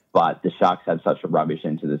 But the Sharks had such a rubbish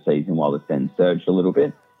into the season while the Sens surged a little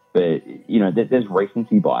bit. But, there's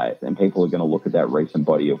recency bias, and people are going to look at that recent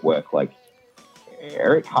body of work. Like,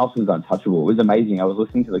 Erik Karlsson's untouchable. It was amazing. I was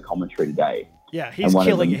listening to the commentary today. Yeah, he's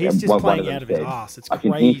killing it. He's just playing out of his ass. It's crazy.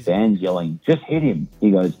 I can hear fans yelling, just hit him.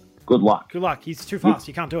 He goes, good luck. Good luck. He's too fast.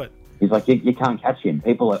 You can't do it. He's like, you can't catch him.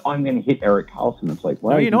 People are like, I'm going to hit Erik Karlsson. It's like,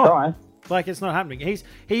 well, no, you're not. Try. Like, it's not happening.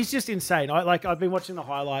 He's just insane. I've been watching the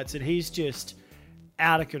highlights, and he's just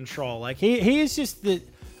out of control. Like, he is just the...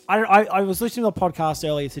 I was listening to a podcast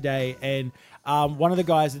earlier today, and one of the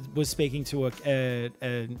guys was speaking to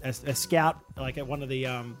a scout, like at one of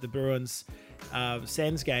the Bruins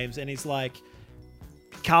Sens games, and he's like,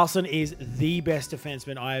 Karlsson is the best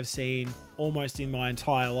defenseman I have seen almost in my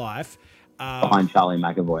entire life. Behind Charlie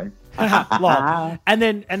McAvoy. and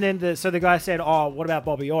then the guy said, oh, what about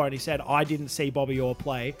Bobby Orr? And he said, I didn't see Bobby Orr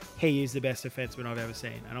play. He is the best defenseman I've ever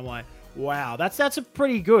seen. And I'm like, wow, that's a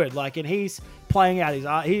pretty good. Like, and he's playing out his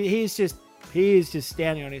art. He is just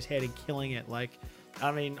standing on his head and killing it. Like,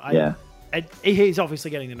 I mean, he's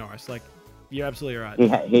obviously getting the Norris. Like, you're absolutely right.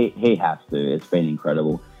 He has to. It's been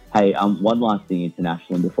incredible. Hey, one last thing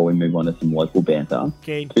internationally before we move on to some local banter.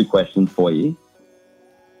 Keen. 2 questions for you.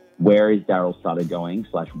 Where is Daryl Sutter going?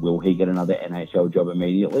 / will he get another NHL job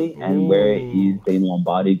immediately? And where is Dean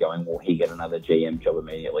Lombardi going? Will he get another GM job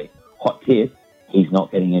immediately? Hot tip. He's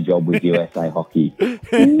not getting a job with USA Hockey.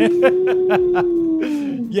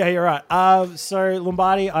 Yeah, you're right. So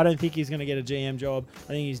Lombardi, I don't think he's going to get a GM job. I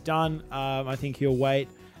think he's done. I think he'll wait.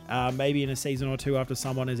 Maybe in a season or two after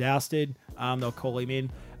someone is ousted, they'll call him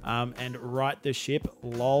in and right the ship.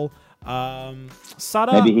 Lol.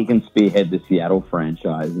 Sutter. Maybe he can spearhead the Seattle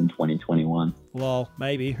franchise in 2021. Lol.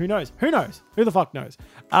 Maybe. Who knows? Who the fuck knows?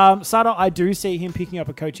 Sutter, I do see him picking up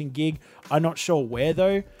a coaching gig. I'm not sure where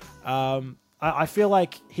though. I feel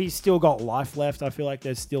like he's still got life left. I feel like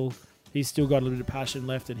he's still got a little bit of passion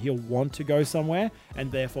left, and he'll want to go somewhere,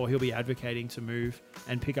 and therefore he'll be advocating to move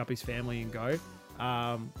and pick up his family and go.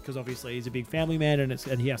 Because obviously he's a big family man,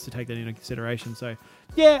 and he has to take that into consideration. So,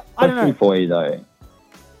 yeah, I don't know. Question for you though: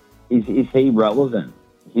 is he relevant?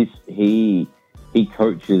 He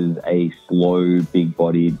coaches a slow,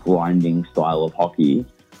 big-bodied, grinding style of hockey,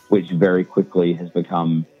 which very quickly has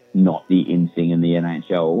become not the in thing in the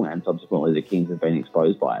NHL, and subsequently the Kings have been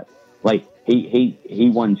exposed by it. Like,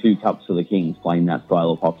 he won 2 cups for the Kings playing that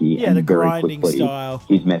style of hockey, and the very grinding quickly style.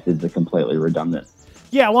 His methods are completely redundant.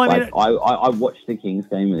 Yeah, well, I mean, Like, I watched the Kings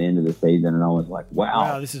game at the end of the season, and I was like,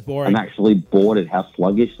 wow, this is boring. I'm actually bored at how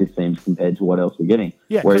sluggish this seems compared to what else we're getting.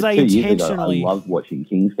 Yeah, Whereas because 2 they years ago, I intentionally loved watching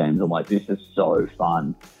Kings games. I'm like, this is so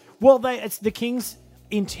fun. Well, it's the Kings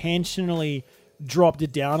intentionally dropped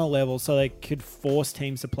it down a level so they could force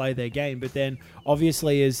teams to play their game. But then,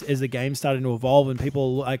 obviously, as the game started to evolve and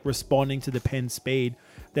people like responding to the pen speed,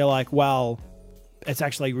 they're like, well, it's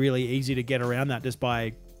actually really easy to get around that just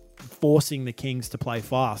by forcing the Kings to play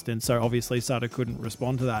fast. And so, obviously, Sutter couldn't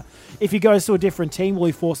respond to that. If he goes to a different team, will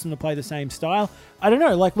he force them to play the same style? I don't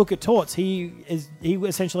know. Like, look at Torts. He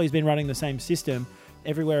essentially has been running the same system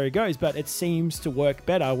everywhere he goes, but it seems to work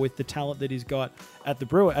better with the talent that he's got at the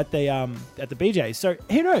BJs. So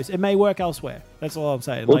who knows? It may work elsewhere. That's all I'm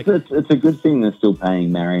saying. Well, it's a good thing they're still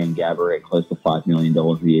paying Marion Gaborik close to $5 million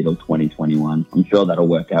a year till 2021. I'm sure that'll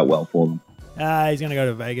work out well for them. He's going to go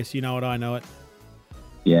to Vegas. You know it. I know it.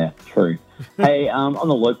 Yeah, true. Hey, on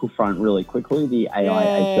the local front, really quickly, the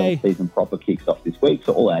AIHL season proper kicks off this week.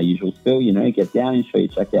 So all our usual spiel, get down and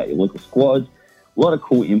check out your local squads. A lot of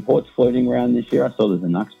cool imports floating around this year. I saw there's a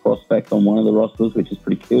Nux prospect on one of the rosters, which is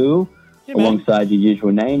pretty cool. Yeah, alongside your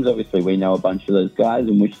usual names. Obviously, we know a bunch of those guys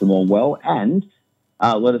and wish them all well. And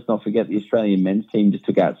let us not forget the Australian men's team just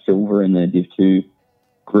took out silver in the Div 2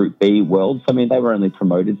 Group B Worlds. I mean, they were only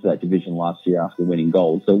promoted to that division last year after winning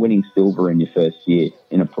gold. So winning silver in your first year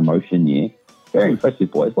in a promotion year, very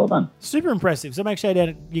impressive, boys. Well done. Super impressive. So make sure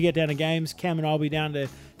you get down to games. Cam and I will be down to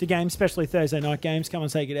games, especially Thursday night games. Come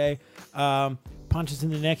and say good day. Punch us in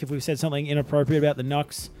the neck if we've said something inappropriate about the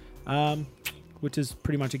Nux, which is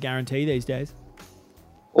pretty much a guarantee these days.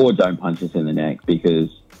 Or don't punch us in the neck because,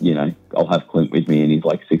 I'll have Clint with me and he's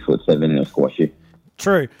like 6'7" and he'll squash you.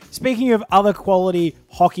 True. Speaking of other quality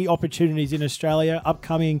hockey opportunities in Australia,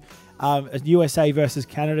 upcoming USA versus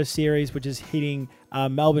Canada series, which is hitting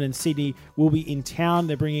Melbourne and Sydney, will be in town.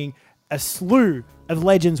 They're bringing a slew of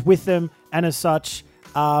legends with them, and as such,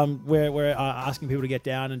 we're asking people to get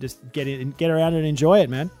down and just get around and enjoy it,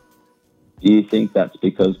 man. Do you think that's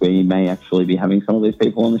because we may actually be having some of these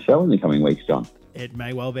people on the show in the coming weeks, John? It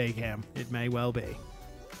may well be, Cam. It may well be.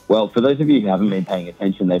 Well, for those of you who haven't been paying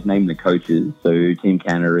attention, they've named the coaches. So Team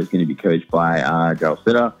Canada is going to be coached by Joel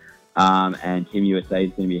Sitter, and Team USA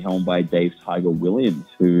is going to be helmed by Dave Tiger Williams,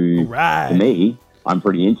 who, to me, I'm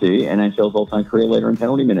pretty into, NHL's all-time career leader in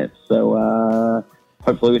penalty minutes. So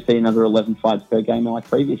hopefully we see another 11 fights per game like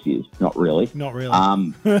previous years. Not really.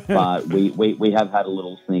 But we have had a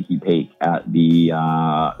little sneaky peek at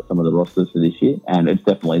some of the rosters for this year, and it's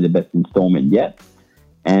definitely the best installment yet.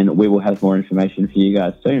 And we will have more information for you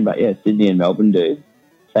guys soon. But yeah, Sydney and Melbourne, dude,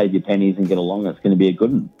 save your pennies and get along. It's going to be a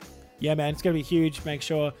good one. Yeah, man, it's going to be huge. Make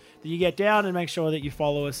sure that you get down and make sure that you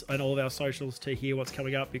follow us on all of our socials to hear what's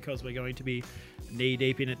coming up, because we're going to be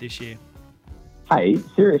knee-deep in it this year. Hey,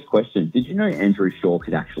 serious question. Did you know Andrew Shaw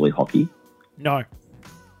could actually hockey? No.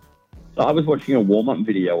 So I was watching a warm-up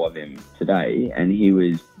video of him today, and he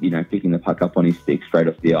was, picking the puck up on his stick straight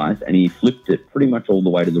off the ice, and he flipped it pretty much all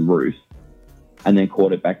the way to the roof and then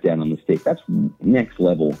caught it back down on the stick. That's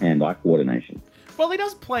next-level hand-eye coordination. Well, he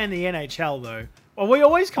does play in the NHL, though. Well, we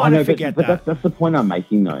always kind of forget that. But that's the point I'm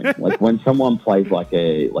making, though. Like, when someone plays like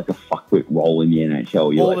a fuckwit role in the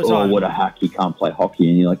NHL, you're like, oh, what a hack, he can't play hockey.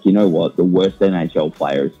 And you're like, you know what? The worst NHL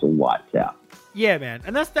player is still lights out. Yeah, man.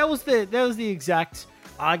 And that was the exact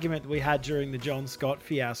argument that we had during the John Scott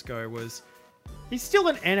fiasco. Was he's still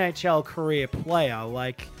an NHL career player.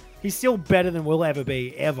 Like, he's still better than we'll ever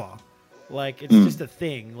be, ever. Like, it's just a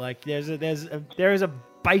thing. Like, there is a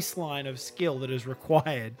baseline of skill that is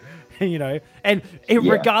required, and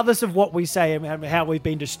regardless of what we say and how we've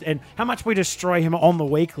been and how much we destroy him on the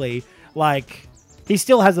weekly, like, he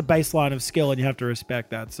still has a baseline of skill, and you have to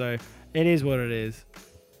respect that. So it is what it is.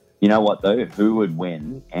 You know what, though? Who would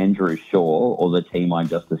win, Andrew Shaw or the team I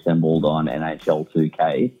just assembled on NHL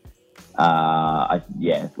 2K?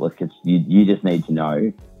 You just need to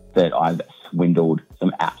know that I've swindled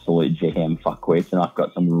some absolute GM fuckwits, and I've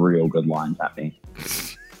got some real good lines happening.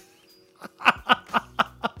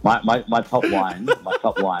 my top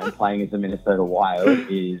line playing as the Minnesota Wild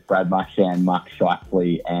is Brad Marchand, Mark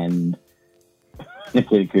Scheifele, and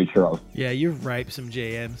Nikita Kucherov. Yeah, you've raped some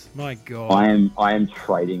GMs. My God. I am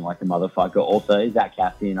trading like a motherfucker. Also, Zach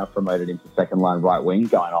Cassian, I've promoted him to second line right wing,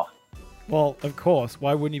 going off. Well, of course.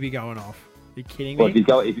 Why wouldn't he be going off? Are you kidding me? Well,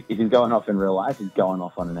 if he's going off in real life, he's going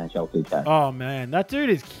off on an NHL 2K. Oh, man. That dude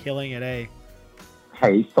is killing it, eh?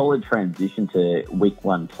 Hey, solid transition to week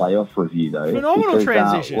 1 playoff review, though. Phenomenal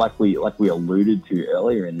transition. Like we alluded to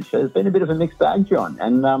earlier in the show, there's been a bit of a mixed bag, John.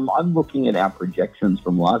 And I'm looking at our projections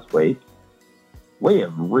from last week. We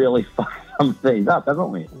have really fucked summed things up,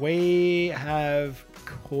 haven't we? We have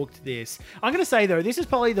cooked this. I'm going to say, though, this is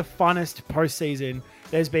probably the funnest postseason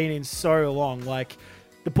there's been in so long. Like,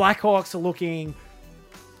 the Blackhawks are looking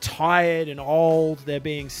tired and old. They're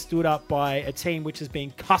being stood up by a team which has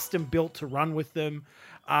been custom built to run with them.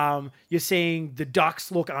 You're seeing the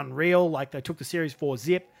Ducks look unreal, like they took the series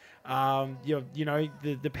 4-0.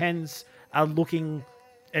 The Pens are looking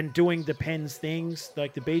and doing the Pens things.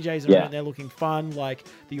 Like the BJs are around, they're looking fun. Like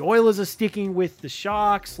the Oilers are sticking with the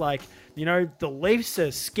Sharks. Like, the Leafs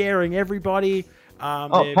are scaring everybody.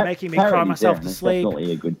 They're making me cry myself to sleep. It's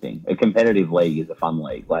definitely a good thing. A competitive league is a fun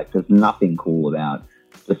league. Like, there's nothing cool about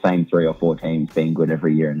the same 3 or 4 teams being good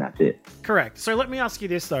every year, and that's it. Correct. So let me ask you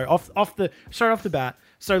this, though, straight off the bat.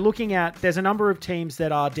 So looking at, there's a number of teams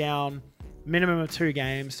that are down minimum of 2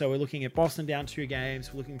 games. So we're looking at Boston down 2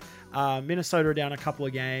 games. We're looking Minnesota down a couple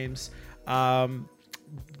of games. The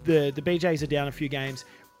BJs are down a few games.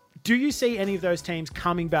 Do you see any of those teams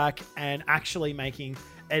coming back and actually making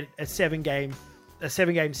a 7-game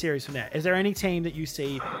series from there? Is there any team that you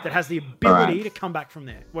see that has the ability to come back from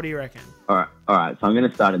there? What do you reckon? All right. So I'm going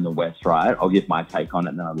to start in the West, right? I'll give my take on it,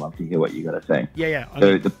 and then I'd love to hear what you got to say. Yeah.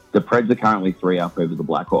 So the Preds are currently 3-up over the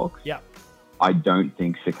Blackhawks. Yeah. I don't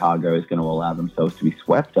think Chicago is going to allow themselves to be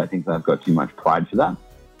swept. I think they've got too much pride for that.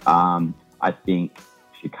 I think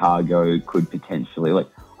Chicago could potentially,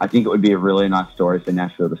 I think it would be a really nice story for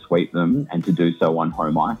Nashville to sweep them and to do so on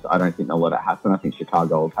home ice. I don't think they'll let it happen. I think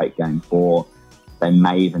Chicago will take Game 4. They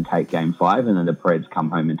may even take Game 5, and then the Preds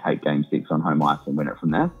come home and take Game 6 on home ice and win it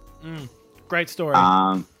from there. Great story.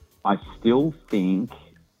 I still think,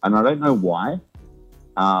 and I don't know why,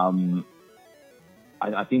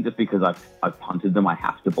 I think just because I've punted them, I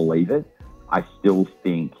have to believe it. I still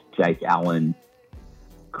think Jake Allen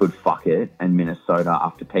could fuck it, and Minnesota,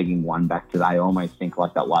 after taking one back today, I almost think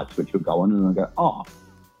like that light switch will go on, and I go, oh,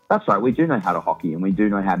 that's right, we do know how to hockey, and we do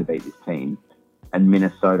know how to beat this team. And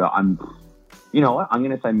Minnesota, you know what? I'm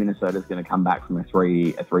going to say Minnesota's going to come back from a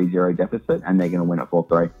 3-0 deficit, and they're going to win it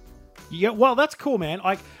 4-3. Yeah, well, that's cool, man.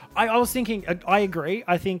 I was thinking, I agree.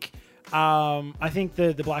 I think the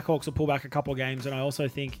Blackhawks will pull back a couple of games, and I also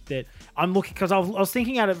think that I'm looking, because I was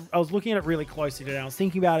looking at it really closely today. I was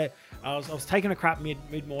thinking about it. I was taking a crap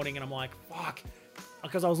mid morning, and I'm like, fuck,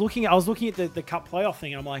 because I was looking at the Cup playoff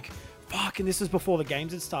thing, and I'm like, fuck, and this was before the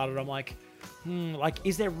games had started. I'm like,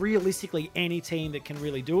 is there realistically any team that can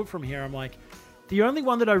really do it from here? I'm like, the only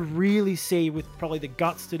one that I really see with probably the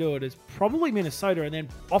guts to do it is probably Minnesota. And then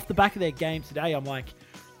off the back of their game today, I'm like,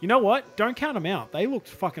 you know what? Don't count them out. They looked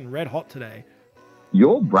fucking red hot today.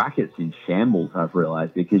 Your bracket's in shambles, I've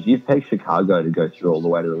realised, because you've picked Chicago to go through all the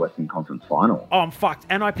way to the Western Conference Final. Oh, I'm fucked.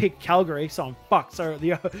 And I picked Calgary, so I'm fucked. So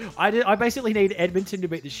I basically need Edmonton to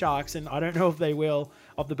beat the Sharks, and I don't know if they will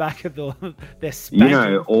off the back of their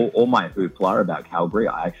spanking. All my hoopla about Calgary,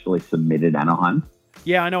 I actually submitted Anaheim.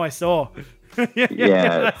 Yeah, I know, I saw.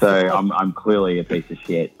 So I'm clearly a piece of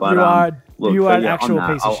shit. But you are an actual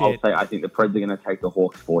piece of shit. I'll say I think the Preds are going to take the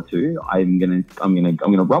Hawks 4-2. I'm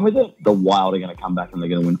gonna run with it. The Wild are going to come back and they're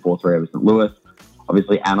going to win 4-3 over St. Louis.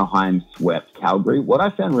 Obviously, Anaheim swept Calgary. What I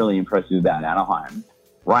found really impressive about Anaheim,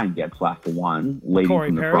 Ryan Getzlaf for one, leading Corey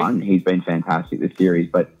from the Perry. front. He's been fantastic this series,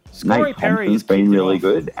 but Nate Perry Thompson's been really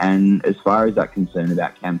good. And as far as that concern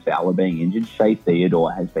about Cam Fowler being injured, Shea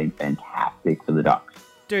Theodore has been fantastic for the Ducks.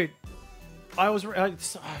 Dude,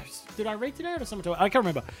 did I read today or someone told me? I can't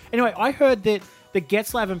remember. Anyway, I heard that the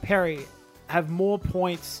Getzlav and Perry have more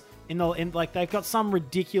points they've got some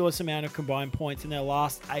ridiculous amount of combined points in their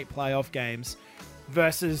last 8 playoff games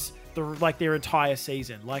versus their entire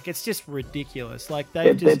season. Like, it's just ridiculous. Like,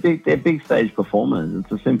 they're big stage performers.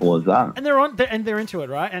 It's as simple as that. And they're into it,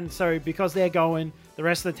 right? And so because they're going, the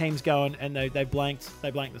rest of the team's going, and they blanked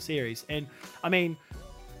the series. And I mean,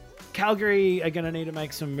 Calgary are going to need to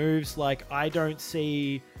make some moves. Like, I don't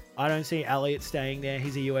see Elliott staying there.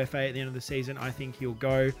 He's a UFA at the end of the season. I think he'll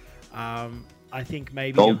go. I think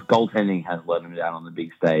maybe goaltending has let him down on the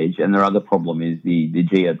big stage, and their other problem is the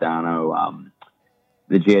Giordano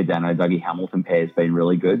Dougie Hamilton pair has been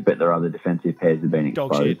really good, but their other defensive pairs have been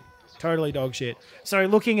exposed. Dog shit. Totally dog shit. So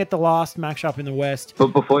looking at the last matchup in the West. But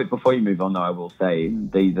before you move on, though, I will say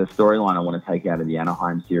the storyline I want to take out of the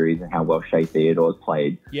Anaheim series and how well Shea Theodore's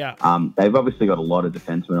played. Yeah. They've obviously got a lot of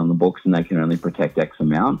defensemen on the books, and they can only protect X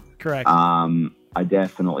amount. Correct. I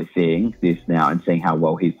definitely think this now, and seeing how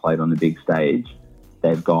well he's played on the big stage.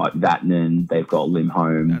 They've got Vatanen, they've got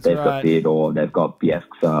Lindholm, got Theodore, they've got Bieksa,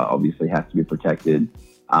 obviously has to be protected.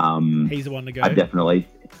 He's the one to go.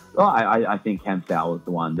 I think Cam Fowler's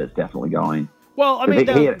the one that's definitely going. Well, I mean,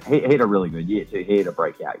 he had a really good year too. He had a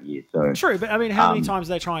breakout year. So true, but I mean, how many times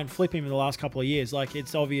do they try and flip him in the last couple of years? Like,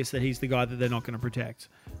 it's obvious that he's the guy that they're not going to protect.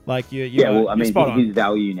 Like, I mean, his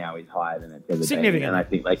value now is higher than it's ever significant, and I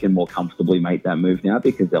think they can more comfortably make that move now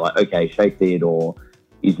because they're like, okay, Shea Theodore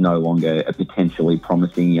is no longer a potentially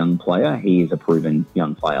promising young player. He is a proven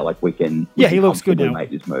young player. Like, we can he looks good now. Make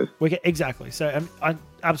this move. Exactly. So I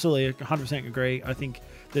absolutely 100% agree. I think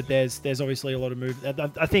that there's obviously a lot of move.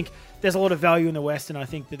 I think there's a lot of value in the West, and I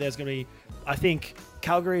think that there's going to be. I think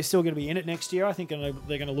Calgary is still going to be in it next year. I think they're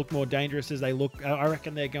going to look more dangerous as they look. I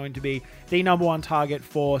reckon they're going to be the number one target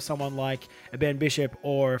for someone like a Ben Bishop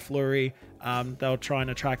or a Fleury. They'll try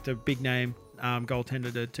and attract a big name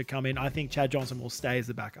goaltender to come in. I think Chad Johnson will stay as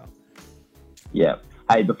the backup. Yeah.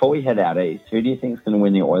 Hey, before we head out east, who do you think is going to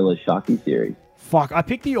win the Oilers-Sharky series? Fuck, I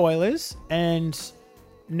picked the Oilers, and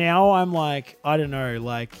now I'm like, I don't know,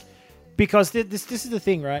 like, because this is the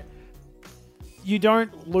thing, right? You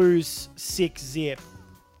don't lose 6-zip.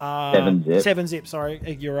 7-zip. 7-zip,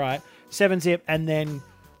 sorry, you're right. 7-zip, and then,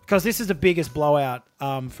 because this is the biggest blowout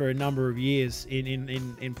for a number of years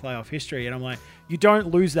in playoff history, and I'm like, you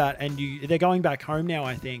don't lose that, and they're going back home now,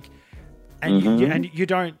 I think, and you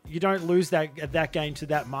don't lose that game to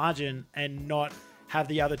that margin and not have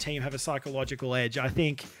the other team have a psychological edge. I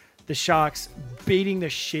think the Sharks beating the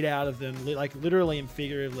shit out of them, like literally and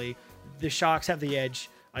figuratively, the Sharks have the edge,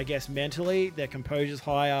 I guess, mentally. Their composure's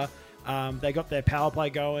higher. They got their power play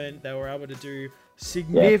going. They were able to do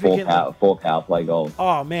significantly. Four power play goals.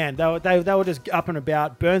 Oh, man. They were just up and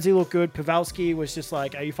about. Burnsy looked good. Pavelski was just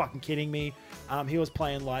like, are you fucking kidding me? He was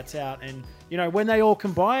playing lights out. And, when they all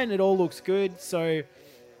combine, it all looks good. So,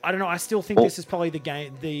 I don't know. I still think this is probably the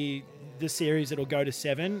game, the series that'll go to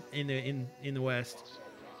 7 in the West.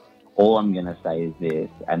 All I'm going to say is this,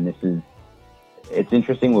 and it's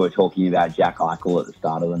interesting we were talking about Jack Eichel at the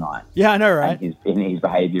start of the night. Yeah, I know, right? And his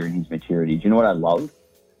behaviour and his maturity. Do you know what I love?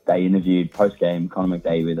 They interviewed post-game Connor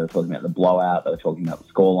McDavid. They were talking about the blowout. They were talking about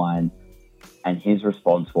the scoreline. And his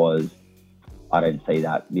response was, I don't see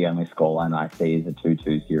that. The only scoreline I see is a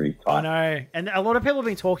 2-2 series tie. I know. And a lot of people have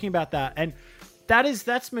been talking about that. And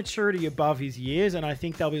that's maturity above his years. And I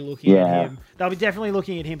think they'll be looking at him. They'll be definitely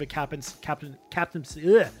looking at him for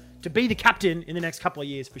to be the captain in the next couple of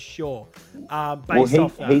years for sure. Based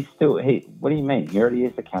off that. What do you mean? He already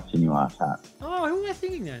is the captain, you asshat. Oh, who am I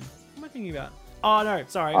thinking then? Who am I thinking about? Oh, no,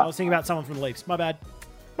 sorry. I was thinking about someone from the Leafs. My bad.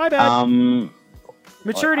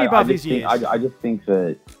 Maturity above his years. I just think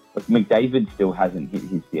that McDavid still hasn't hit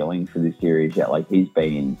his ceiling for this series yet. Like, he's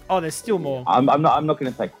been... Oh, there's still more. I'm not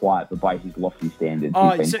going to say quiet, but by his lofty standards,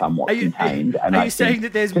 he's been somewhat contained. Are you saying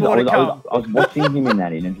that there's more to come? I was watching him in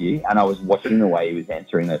that interview, and I was watching the way he was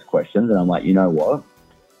answering those questions, and I'm like, you know what?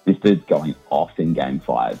 This dude's going off in Game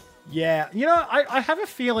 5. Yeah. I have a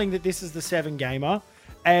feeling that this is the 7-gamer,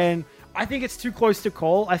 and I think it's too close to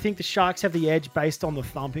call. I think the Sharks have the edge based on the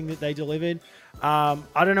thumping that they delivered. I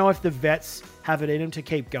don't know if the vets have it in them to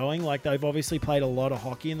keep going. Like, they've obviously played a lot of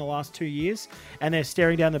hockey in the last 2 years, and they're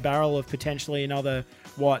staring down the barrel of potentially another,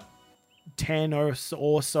 10 or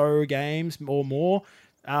so games or more.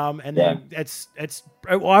 Then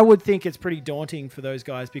I would think it's pretty daunting for those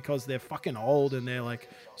guys because they're fucking old and they're like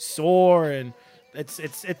sore, and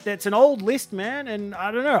it's an old list, man. And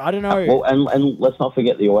I don't know. Well, and let's not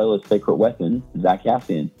forget the Oilers' secret weapon, Zach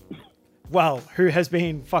Cassian. Well, who has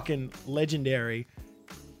been fucking legendary.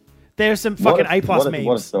 There's some fucking A+ memes.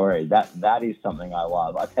 What a story. That is something I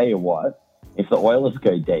love. I tell you what, if the Oilers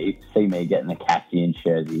go deep, see me getting a Cassian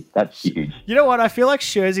jersey. That's huge. You know what? I feel like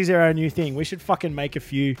jerseys are our new thing. We should fucking make a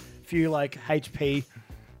few like HP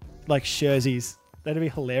like jerseys. That'd be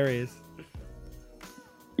hilarious.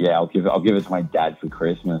 Yeah, I'll give it to my dad for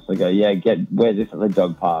Christmas. I go, wear this at the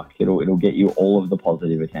dog park. It'll get you all of the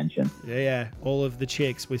positive attention. Yeah. All of the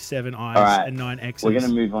chicks with 7 eyes and 9 X's. We're going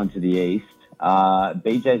to move on to the East.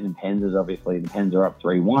 BJ's and Pens is obviously, the Pens are up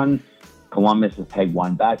 3-1. Columbus has pegged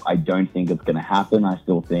 1 back. I don't think it's going to happen. I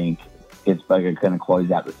still think Pittsburgh are going to close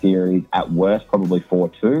out the series. At worst, probably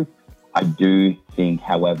 4-2. I do think,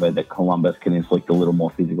 however, that Columbus can inflict a little more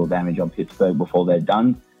physical damage on Pittsburgh before they're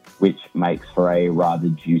done, which makes for a rather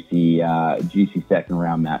juicy second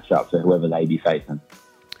round matchup for whoever they be facing.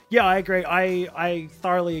 Yeah, I agree. I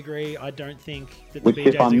thoroughly agree. I don't think that the which, BJs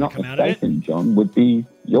if I'm are not come out of it. mistaken, John, would be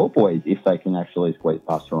your boys if they can actually squeeze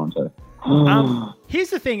past Toronto. Here's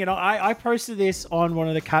the thing, and I posted this on one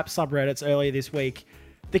of the Cap subreddits earlier this week.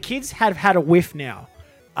 The kids have had a whiff now.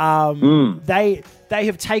 They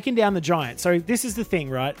have taken down the Giants. So this is the thing,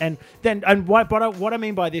 right? And what I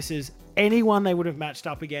mean by this is anyone they would have matched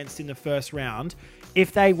up against in the first round,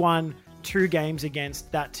 if they won 2 games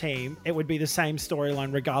against that team, it would be the same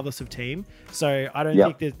storyline regardless of team. So I don't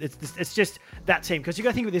Yep. think that it's just that team. Because you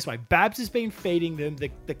got to think of it this way. Babs has been feeding them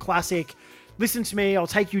the classic, listen to me, I'll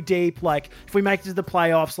take you deep. Like, if we make it to the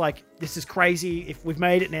playoffs, like, this is crazy. If we've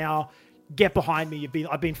made it now, get behind me.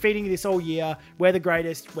 I've been feeding you this all year. We're the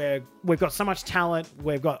greatest. We've got so much talent.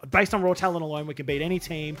 We've got, based on raw talent alone, we can beat any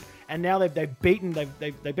team. And now they've beat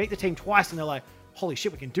the team twice, and they're like, holy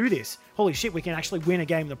shit, we can do this. Holy shit, we can actually win a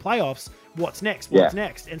game in the playoffs. What's next? What's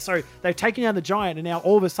next? And so they've taken down the Giant, and now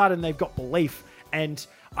all of a sudden they've got belief. And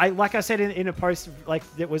like I said in a post like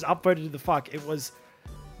that was upvoted to the fuck, it was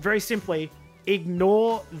very simply,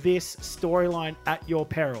 ignore this storyline at your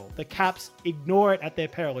peril. The Caps ignore it at their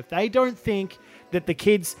peril. If they don't think that the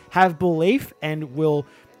kids have belief and will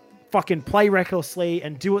fucking play recklessly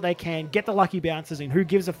and do what they can, get the lucky bounces in, who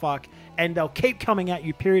gives a fuck, and they'll keep coming at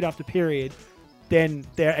you period after period, then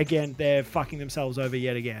they're fucking themselves over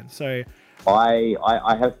yet again. So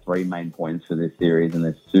I have 3 main points for this series, and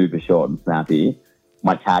they're super short and snappy.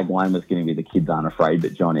 My tagline was going to be "The kids aren't afraid,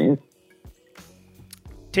 but John is."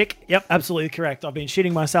 Tick. Yep, absolutely correct. I've been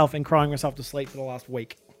shitting myself and crying myself to sleep for the last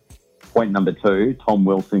week. Point number 2, Tom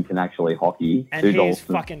Wilson can actually hockey. And 2 he's goals,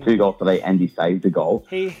 fucking... 2 goals today, and he saved a goal.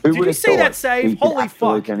 Did you see that save? Holy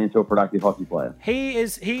fuck! Turn into a productive hockey player.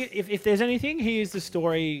 If there's anything, he is the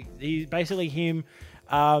story. He's basically him.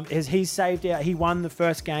 He's saved out. He won the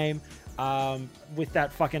first game with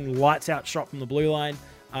that fucking lights out shot from the blue line.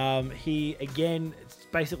 He again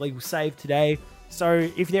basically saved today. So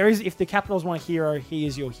if the Capitals want a hero, he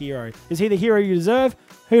is your hero. Is he the hero you deserve?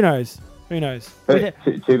 Who knows? Who knows?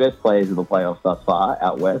 Two best players of the playoffs thus far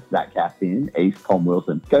out west: Zach Cassian, East Tom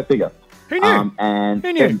Wilson. Go figure. Who knew? And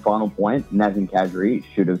Who knew? second final point: Nazem Kadri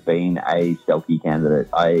should have been a Selkie candidate.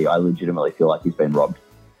 I legitimately feel like he's been robbed.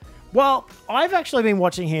 Well, I've actually been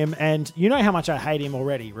watching him, and you know how much I hate him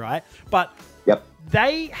already, right? But Yep.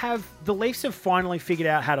 the Leafs have finally figured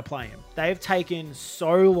out how to play him. They have taken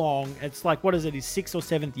so long. It's like, what is it, his 6th or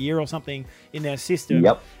 7th year or something in their system.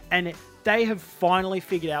 Yep. And they have finally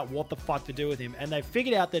figured out what the fuck to do with him. And they've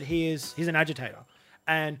figured out that he's an agitator.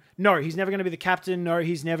 And no, he's never going to be the captain. No,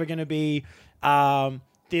 he's never going to be the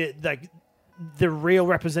real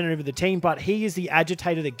representative of the team, but he is the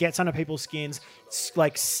agitator that gets under people's skins,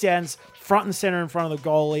 like stands front and center in front of the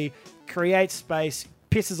goalie, creates space,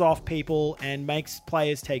 pisses off people, and makes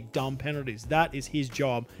players take dumb penalties. That is his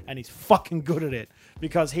job, and he's fucking good at it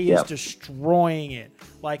because he is destroying it.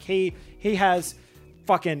 Like he has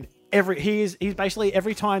fucking he's basically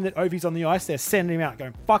every time that Ovi's on the ice, they're sending him out,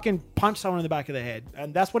 going fucking punch someone in the back of the head,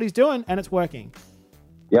 and that's what he's doing, and it's working.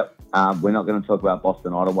 Yep. We're not going to talk about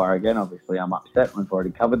Boston Ottawa again. Obviously, I'm upset. We've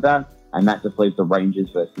already covered that. And that just leaves the Rangers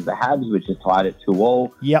versus the Habs, which is tied at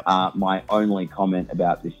 2-2. Yep. My only comment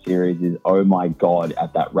about this series is, oh my God,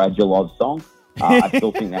 at that Radulov song. I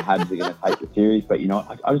still think the Habs are going to take the series, but you know,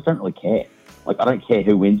 I just don't really care. Like, I don't care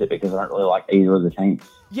who wins it because I don't really like either of the teams.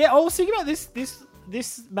 Yeah, I was thinking about this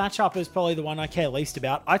matchup is probably the one I care least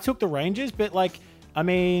about. I took the Rangers, but like, I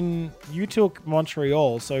mean, you took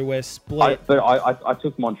Montreal, so we're split. I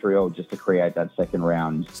took Montreal just to create that second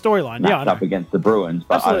round storyline. match up against the Bruins,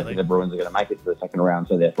 but I don't think the Bruins are going to make it to the second round,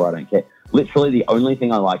 so therefore I don't care. Literally, the only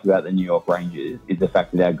thing I like about the New York Rangers is the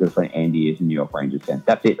fact that our good friend Andy is a New York Rangers fan.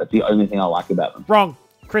 That's it. That's the only thing I like about them. Wrong.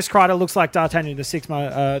 Chris Kreider looks like D'Artagnan,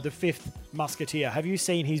 the fifth musketeer. Have you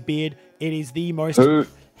seen his beard? It is the most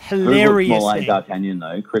hilarious who looks more like thing. D'Artagnan,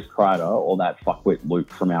 though? Chris Kreider or that fuckwit Luke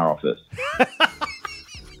from our office?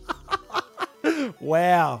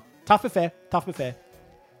 Wow. Tough but fair.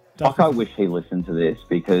 I wish he listened to this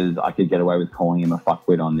because I could get away with calling him a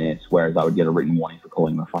fuckwit on this, whereas I would get a written warning for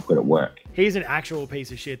calling him a fuckwit at work. He's an actual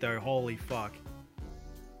piece of shit, though. Holy fuck.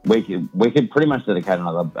 We could pretty much dedicate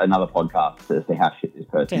another podcast to see how shit this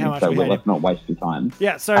person is. So let's not waste your time.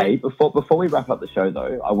 Yeah. So hey, before we wrap up the show,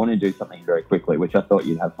 though, I want to do something very quickly, which I thought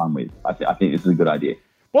you'd have fun with. I think this is a good idea.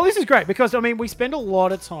 Well, this is great because I mean we spend a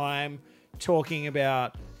lot of time talking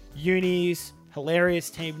about unis, hilarious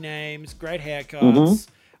team names, great haircuts,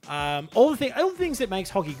 all the things that makes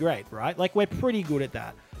hockey great, right? Like we're pretty good at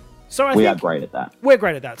that. So I think are great at that. We're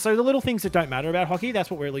great at that. So the little things that don't matter about hockey, that's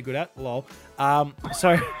what we're really good at. Lol.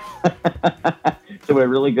 So we're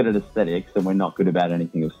really good at aesthetics, and we're not good about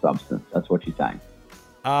anything of substance. That's what you're saying.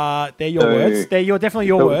 They're your words. They're definitely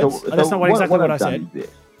your words. That's not exactly what I said. Is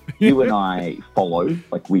this. You and I follow,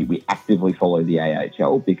 like we actively follow the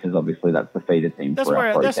AHL because obviously that's the feeder team for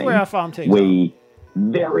our pro team. That's where our farm team. We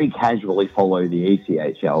very casually follow the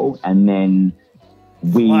ECHL, and then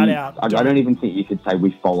I don't even think you could say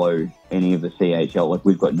we follow any of the CHL. Like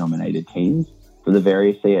we've got nominated teams. for the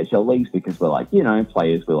various CHL leagues because we're like,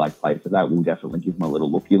 players we like play for that. We'll definitely give them a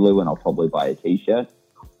little looky-loo and I'll probably buy a T-shirt.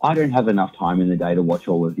 I don't have enough time in the day to watch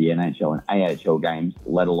all of the NHL and AHL games,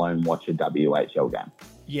 let alone watch a WHL game.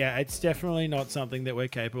 Yeah, it's definitely not something that we're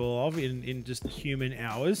capable of in just human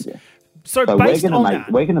hours. Yeah. So we're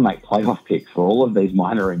going to make playoff picks for all of these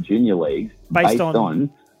minor and junior leagues based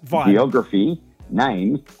on geography,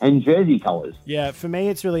 names, and jersey colours. Yeah, for me,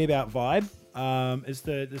 it's really about vibe. It's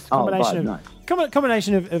the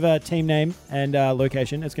combination of a team name and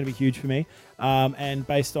location. It's going to be huge for me. And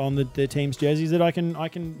based on the team's jerseys that I can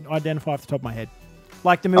identify off the top of my head,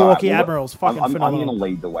 like the Milwaukee Admirals. I'm going to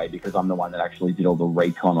lead the way because I'm the one that actually did all the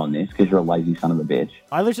recon on this because you're a lazy son of a bitch.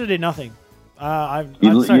 I literally did nothing.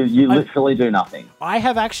 You literally do nothing. I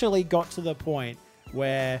have actually got to the point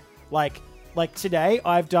where like today,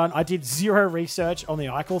 I did zero research on the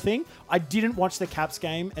Eichel thing. I didn't watch the Caps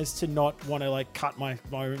game as to not want to cut my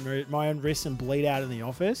own wrists and bleed out in the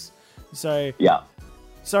office. So yeah.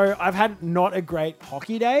 So I've had not a great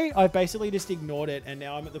hockey day. I've basically just ignored it, and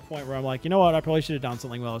now I'm at the point where I'm like, you know what? I probably should have done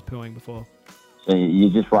something while I was pooing before. So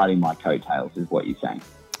you're just riding my coattails, is what you're saying?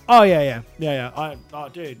 Oh yeah.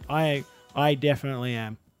 I definitely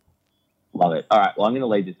am. Love it. All right. Well, I'm going to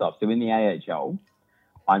lead this off. So in the AHL.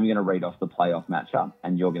 I'm going to read off the playoff matchup,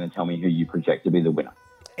 and you're going to tell me who you project to be the winner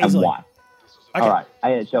Easily. And why. Okay. All right.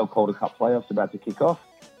 AHL Calder Cup playoffs about to kick off.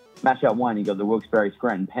 Matchup 1, you got the Wilkes-Barre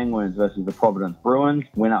Scranton Penguins versus the Providence Bruins.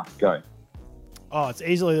 Winner, go. Oh, it's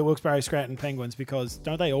easily the Wilkes-Barre Scranton Penguins because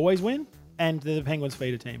don't they always win? And they're the Penguins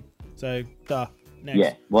feeder team. So, next.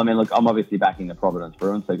 Yeah. Well, I mean, look, I'm obviously backing the Providence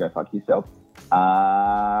Bruins, so go fuck yourself.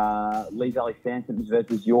 Lee Valley Phantoms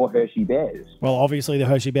versus your Hershey Bears. Well, obviously the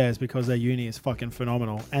Hershey Bears because their uni is fucking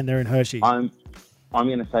phenomenal and they're in Hershey. I'm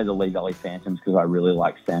going to say the Lee Valley Phantoms because I really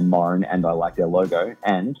like Sam Morin and I like their logo.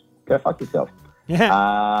 And go fuck yourself. Yeah.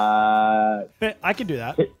 I can do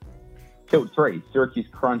that. Tilt 3, Syracuse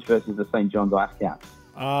Crunch versus the St. John's Ice Caps.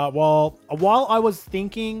 Well, while I was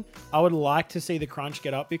thinking I would like to see the Crunch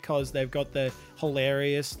get up because they've got the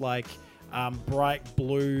hilarious, bright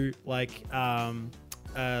blue,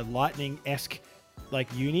 lightning-esque,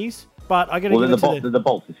 unis. But I got to give it to the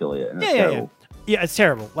Bolts affiliate. And it's terrible. Yeah, it's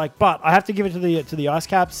terrible. But I have to give it to the Ice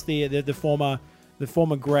Caps, the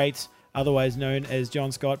former greats, otherwise known as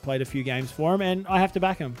John Scott, played a few games for him, and I have to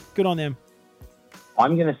back him. Good on them.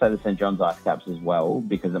 I'm going to say the St. John's Ice Caps as well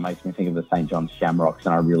because it makes me think of the St. John's Shamrocks,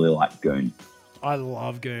 and I really like Goon. I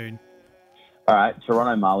love Goon. All right,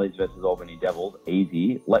 Toronto Marlies versus Albany Devils.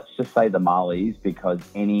 Easy. Let's just say the Marlies because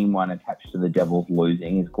anyone attached to the Devils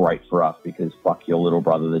losing is great for us because fuck your little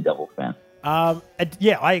brother, the Devils fan.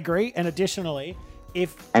 Yeah, I agree. And additionally,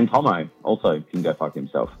 And Tomo also can go fuck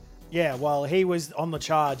himself. Yeah, well, he was on the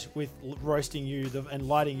charge with roasting you and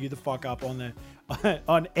lighting you the fuck up on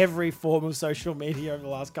every form of social media over the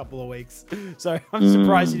last couple of weeks. So I'm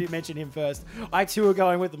surprised you didn't mention him first. I too are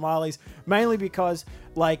going with the Marlies, mainly because,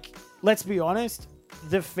 let's be honest,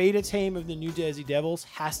 the feeder team of the New Jersey Devils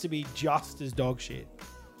has to be just as dog shit.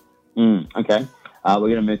 Okay. We're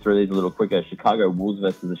going to move through these a little quicker. Chicago Wolves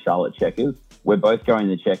versus the Charlotte Checkers. We're both going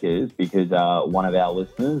the Checkers because one of our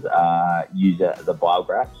listeners, user the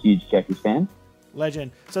Biograph, huge Checkers fan.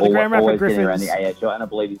 Legend. So the Grand Rapids Griffins around the AHL, and I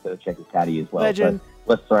believe he's got a Checkers caddy as well. Legend. So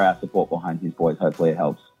let's throw our support behind his boys. Hopefully it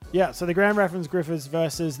helps. Yeah, so the Grand Rapids Griffins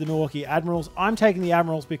versus the Milwaukee Admirals. I'm taking the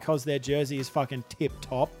Admirals because their jersey is fucking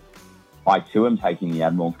tip-top. I, too, am taking the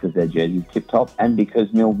Admirals because their jersey is tip-top and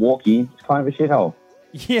because Milwaukee is kind of a shithole.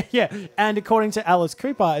 Yeah. And according to Alice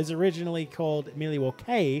Cooper, is originally called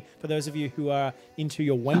Milwaukee, for those of you who are into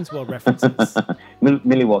your Wayne's World references.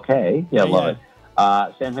 Milwaukee? Yeah, love it.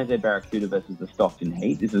 San Jose Barracuda versus the Stockton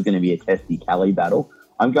Heat. This is going to be a testy Cali battle.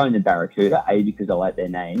 I'm going to Barracuda, A, because I like their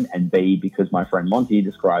name, and B, because my friend Monty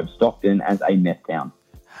describes Stockton as a meth town.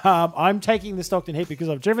 I'm taking the Stockton Heat because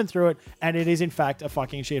I've driven through it, and it is, in fact, a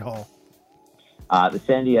fucking shithole. The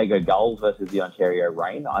San Diego Gulls versus the Ontario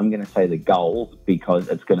Reign. I'm going to say the Gulls because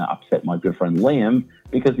it's going to upset my good friend Liam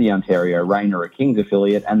because the Ontario Reign are a Kings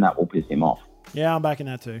affiliate, and that will piss him off. Yeah, I'm backing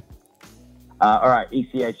that too. All right,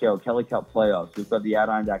 ECHL, Kelly Cup playoffs. We've got the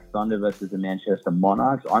Adirondack Thunder versus the Manchester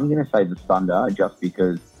Monarchs. I'm going to say the Thunder just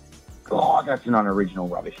because, God, that's an unoriginal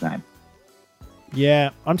rubbish name.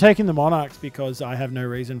 Yeah, I'm taking the Monarchs because I have no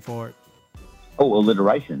reason for it. Oh,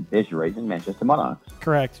 alliteration. There's your reason, Manchester Monarchs.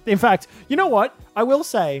 Correct. In fact, you know what? I will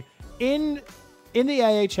say, in the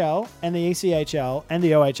AHL and the ECHL and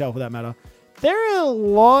the OHL for that matter, there are a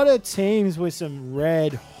lot of teams with some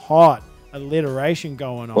red hot alliteration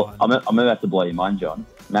going on. Well, I'm about to blow your mind, John.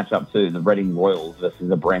 match up to the Reading Royals versus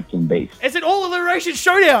the Brampton Beast. It's an all-alliteration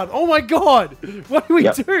showdown. Oh my god! What do we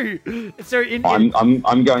do? So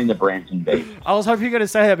I'm going the Brampton Beast. I was hoping you were going to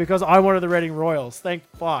say that because I wanted the Reading Royals. Thank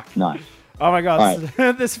fuck. Nice. Oh my god!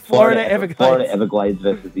 Right. This Florida Everglades. Florida Everglades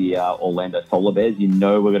versus the Orlando Solar Bears. You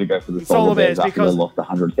know we're going to go for the Solar Bears after because they lost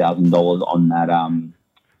 $100,000 on that.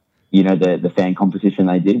 You know the fan competition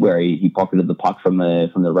they did where he pocketed the puck from the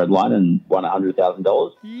red line and won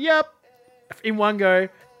 $100,000. Yep, in one go,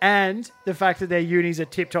 and the fact that their unis are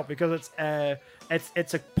tip top because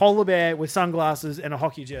it's a polar bear with sunglasses and a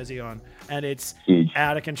hockey jersey on, and it's huge,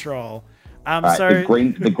 out of control. Right, So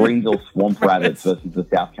the Greensville Swamp Rabbits versus the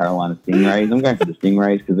South Carolina Stingrays. I'm going for the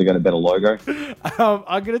Stingrays because they got a better logo.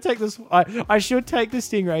 I'm going to take this. I should take the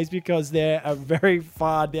Stingrays because they're a very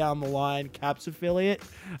far down the line Caps affiliate.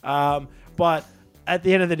 But at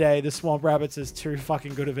the end of the day, the Swamp Rabbits is too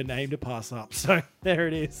fucking good of a name to pass up. So there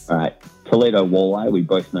it is. All right. Toledo Walleye. We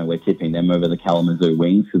both know we're tipping them over the Kalamazoo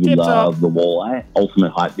Wings because we love the Walleye.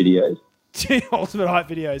 Ultimate hype videos. Ultimate hype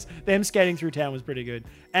videos. Them skating through town was pretty good.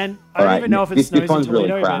 And I don't even know if it snows this one's in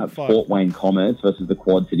Toledo. Really crap. Fort Wayne Comets versus the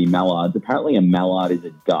Quad City Mallards. Apparently a mallard is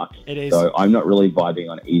a duck. It is. So I'm not really vibing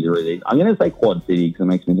on either of these. I'm going to say Quad City because it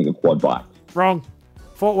makes me think of quad bikes. Wrong.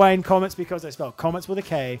 Fort Wayne Comets because they spell Comets with a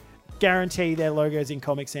K. Guarantee their logo's in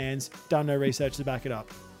Comic Sans. Done no research to back it up.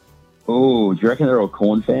 Oh, do you reckon they're all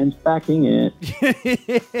Corn fans backing it?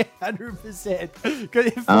 100%.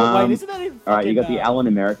 Fort Wayne, isn't that in all right, you got the Allen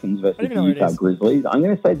Americans versus the Utah is. Grizzlies. I'm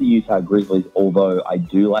going to say the Utah Grizzlies, although I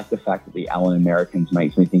do like the fact that the Allen Americans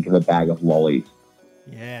makes me think of a bag of lollies.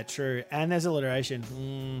 Yeah, true. And there's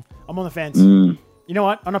alliteration. I'm on the fence. You know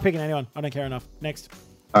what? I'm not picking anyone. I don't care enough. Next.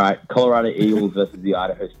 All right, Colorado Eagles versus the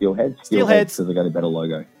Idaho Steelheads. Steelheads because they got a better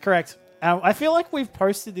logo. Correct. I feel like we've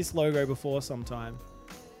posted this logo before sometime.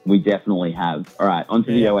 We definitely have. All right,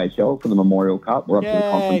 onto the OHL for the Memorial Cup. We're up to the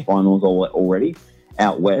conference finals already.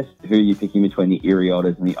 Out west, who are you picking between the Erie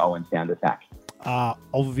Otters and the Owen Sound Attack?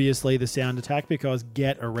 Obviously the Sound Attack because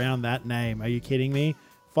get around that name. Are you kidding me?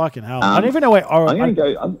 Fucking hell. I don't even know where... I'm going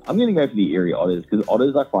to go for the Erie Otters because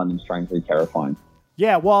Otters, I find them strangely terrifying.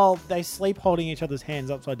 Yeah, well, they sleep holding each other's hands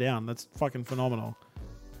upside down. That's fucking phenomenal.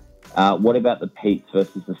 What about the Petes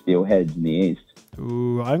versus the Steelheads in the East?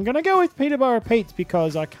 Ooh, I'm going to go with Peterborough Petes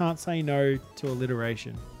because I can't say no to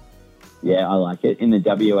alliteration. Yeah, I like it. In the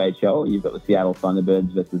WHL, you've got the Seattle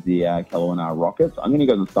Thunderbirds versus the Kelowna Rockets. I'm going to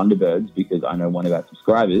go with the Thunderbirds because I know one of our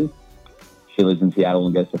subscribers, she lives in Seattle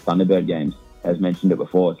and goes to Thunderbird games. Has mentioned it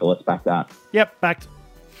before, so let's back that. Yep, backed.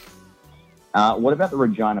 What about the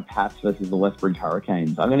Regina Pats versus the Lethbridge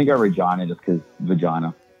Hurricanes? I'm going to go Regina just because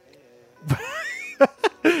vagina.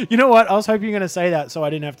 You know what? I was hoping you were going to say that so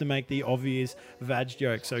I didn't have to make the obvious vag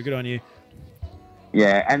joke, so good on you.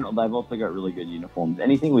 Yeah, and they've also got really good uniforms.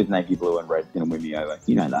 Anything with navy blue and red is going to win me over.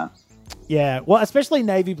 You know that. Yeah, well, especially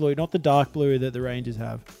navy blue, not the dark blue that the Rangers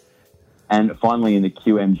have. And finally, in the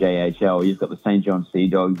QMJHL, you've got the St. John Sea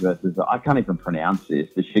Dogs versus, I can't even pronounce this,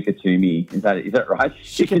 the Shikatumi. Is that right?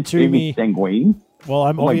 Shikatumi Sanguines? Well,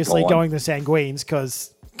 I'm obviously going the Sanguines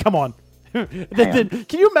because, come on. Can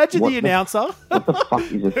you imagine the announcer? What the fuck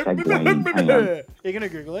is a Sanguine? Hang on. You're going to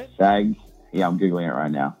Google it? Sags? Yeah, I'm Googling it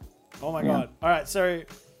right now. Oh my God. All right, so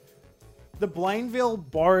the Blainville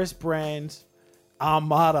Boris Brand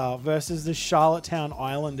Armada versus the Charlottetown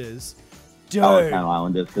Islanders. Dude. Charlottetown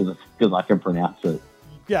Islanders, because I can pronounce it.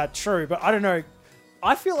 Yeah, true, but I don't know.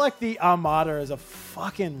 I feel like the Armada is a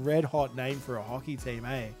fucking red hot name for a hockey team,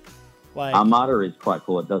 eh? Like Armada is quite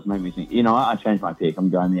cool. It does make me think. You know, I changed my pick. I'm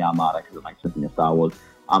going the Armada because it makes me think of Star Wars.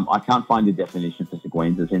 I can't find the definition for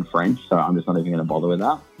Seguins. It's in French, so I'm just not even going to bother with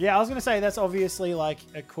that. Yeah, I was going to say that's obviously like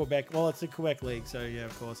a Quebec. Well, it's a Quebec league, so yeah,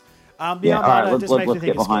 of course. The Armada all right, just makes me think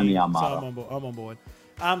get behind the Armada. So I'm on board.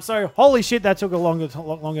 So holy shit, that took longer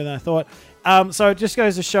than I thought. So it just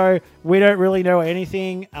goes to show we don't really know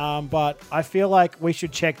anything, but I feel like we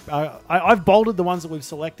should check. I've bolded the ones that we've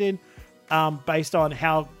selected based on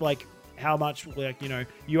how much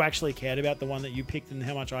you actually cared about the one that you picked and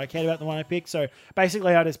how much I cared about the one I picked. So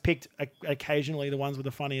basically I just picked occasionally the ones with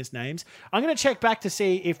the funniest names. I'm going to check back to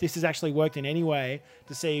see if this has actually worked in any way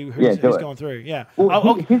to see who's gone through. Yeah. Well,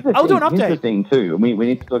 I'll do an update. Here's the thing too. We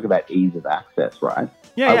need to talk about ease of access, right?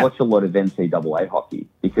 I watch a lot of NCAA hockey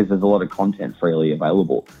because there's a lot of content freely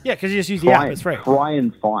available. Yeah, because you just use the app. It's free. Try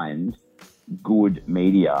and find good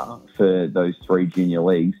media for those three junior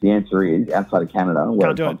leagues. The answer is outside of Canada,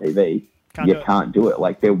 where it's on TV. Can't do it.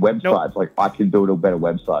 Like their websites, like I could build a better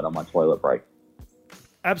website on my toilet break.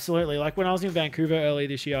 Absolutely. Like when I was in Vancouver earlier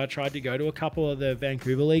this year, I tried to go to a couple of the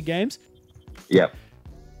Vancouver League games. Yep.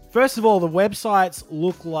 First of all, the websites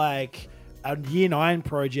look like a Year 9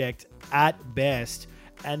 project at best.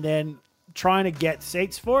 and then trying to get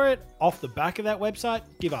seats for it off the back of that website,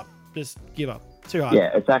 give up. Just give up. Too hard.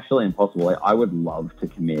 Yeah, it's actually impossible. I would love to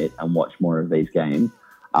commit and watch more of these games.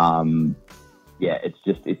 Yeah,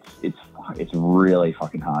 it's really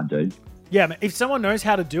fucking hard, dude. Yeah, man, if someone knows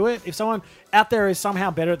how to do it, if someone out there is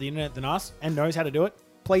somehow better at the internet than us and knows how to do it,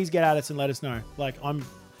 please get at us and let us know. Like,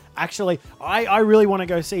 I really want to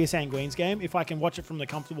go see a Sanguines game. If I can watch it from the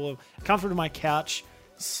comfortable of my couch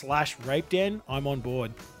 / rape den, I'm on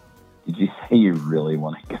board. Did you say you really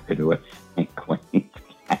want to go to a St. Queen's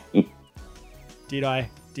game? Did I?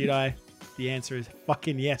 The answer is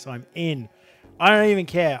fucking yes, I'm in. I don't even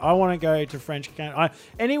care. I want to go to French Canada.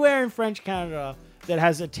 Anywhere in French Canada that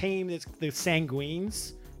has a team that's the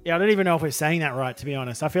Sanguines. Yeah, I don't even know if we're saying that right, to be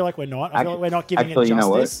honest. I feel like we're not. I feel like we're not giving it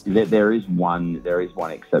justice. You know what? There is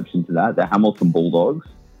one exception to that. The Hamilton Bulldogs.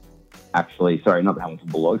 Actually, sorry, not the Hamilton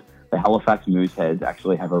Bulldogs. The Halifax Mooseheads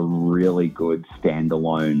actually have a really good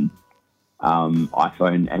standalone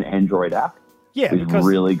iPhone and Android app. Yeah, with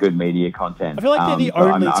really good media content. I feel like they're the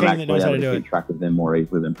only team that knows how to do it. Keep track of them more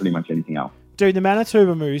easily than pretty much anything else. Dude, the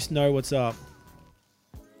Manitoba Moose know what's up.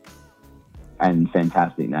 And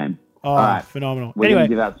fantastic name. Oh, all right. Phenomenal. We're going to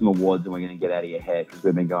give out some awards and we're going to get out of your hair because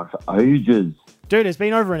we've been going for ages. Dude, it's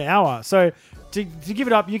been over an hour. So to give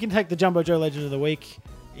it up, you can take the Jumbo Joe Legend of the Week.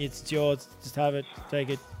 It's yours. Just have it. Take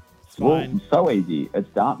it. It's fine. Well, so easy. It's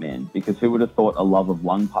Dartman, because who would have thought a love of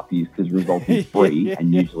lung puppies could result in free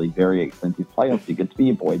and usually very expensive playoff tickets for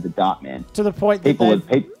your boy, the Dartman. To the point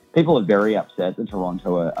that people are very upset that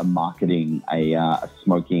Toronto are marketing a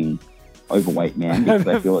smoking overweight man because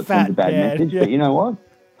they feel it sends a bad message. Yeah. But you know what?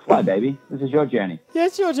 Fly, baby. This is your journey. Yeah,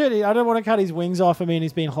 it's your journey. I don't want to cut his wings off. I mean,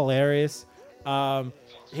 he's been hilarious.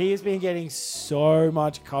 He has been getting so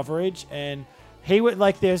much coverage, and he would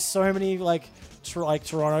there's so many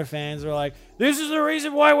Toronto fans are like, this is the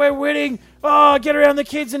reason why we're winning. Oh, get around the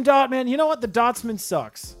kids and Dartman. You know what? The Dartsman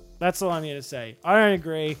sucks. That's all I'm here to say. I don't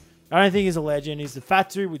agree. I don't think he's a legend. He's the fat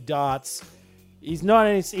dude with darts. He's not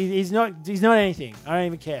anything. I don't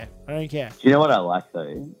even care. I don't care. Do you know what I like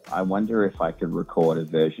though? I wonder if I could record a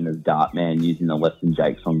version of Dartman using the Less Than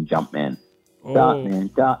Jake song Jumpman. Oh.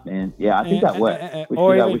 Dartman. Yeah, I think that works.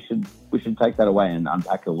 We should take that away and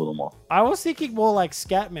unpack it a little more. I was thinking more like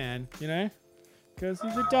Scatman, you know? Because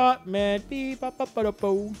he's a Dartman.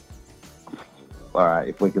 Beep-a-ba-ba-da-boo. All right,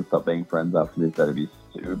 if we can stop being friends after this, that'd be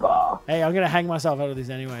super. Hey, I'm going to hang myself out of this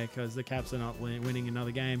anyway because the Caps are not winning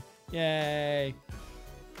another game. Yay.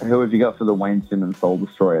 Who have you got for the Wayne Simmons Soul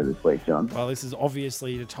Destroyer this week, John? Well, this is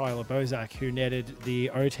obviously to Tyler Bozak, who netted the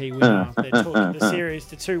OT winner that took the series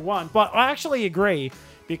to 2-1. But I actually agree,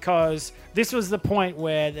 because this was the point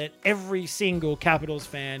where that every single Capitals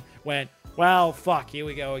fan went, well, fuck, here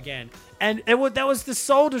we go again. And that was the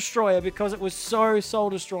soul destroyer, because it was so soul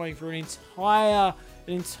destroying for an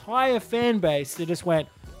entire fan base that just went,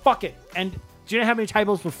 fuck it. And do you know how many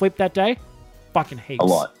tables were flipped that day? Fucking heaps. A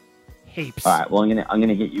lot. Heaps. All right, well, I'm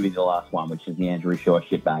gonna hit you with the last one, which is the Andrew Shaw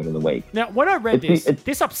shitbag of the week. Now, when I read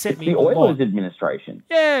this upset me a lot. The Oilers administration.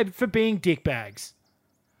 Yeah, for being dickbags.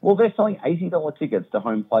 Well, they're selling $80 tickets to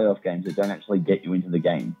home playoff games that don't actually get you into the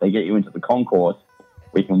game. They get you into the concourse,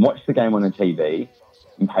 where you can watch the game on a TV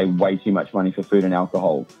and pay way too much money for food and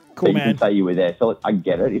alcohol. Cool, so man. You can say you were there. So I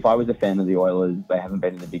get it. If I was a fan of the Oilers, they haven't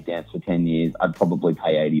been in the big dance for 10 years, I'd probably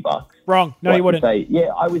pay $80. Wrong. No, you wouldn't. Say, yeah,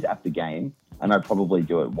 I was at the game, and I'd probably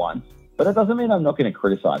do it once. But it doesn't mean I'm not going to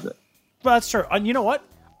criticize it. But that's true. And you know what?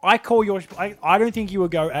 I don't think you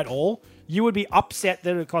would go at all. You would be upset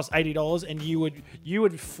that it costs $80, and you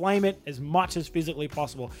would flame it as much as physically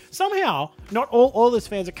possible. Somehow, not all this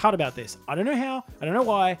fans are cut about this. I don't know how. I don't know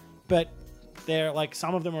why. But they're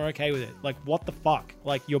some of them are okay with it. What the fuck?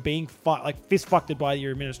 You're being fist fucked by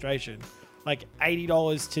your administration.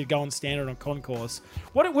 $80 to go and stand on a concourse.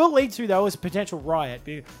 What it will lead to, though, is a potential riot.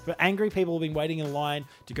 For angry people who've been waiting in line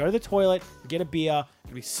to go to the toilet, to get a beer, going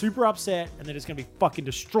to be super upset, and then it's going to be fucking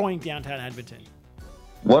destroying downtown Edmonton.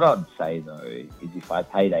 What I'd say, though, is if I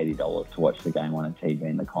paid $80 to watch the game on a TV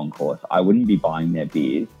in the concourse, I wouldn't be buying their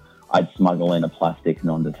beers. I'd smuggle in a plastic,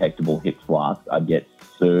 non-detectable hip flask. I'd get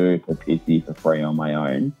super pissy for free on my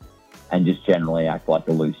own and just generally act like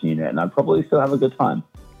a loose unit, and I'd probably still have a good time.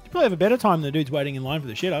 Probably have a better time than the dudes waiting in line for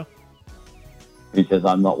the shitter. Who says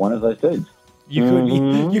I'm not one of those dudes? You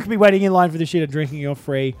could be waiting in line for the shitter, drinking your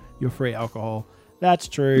free alcohol. That's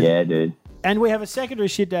true. Yeah, dude. And we have a secondary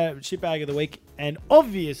shitbag of the week, and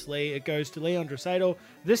obviously it goes to Leon Draisaitl,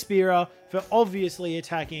 the Spearer, for obviously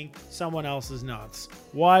attacking someone else's nuts.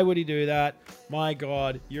 Why would he do that? My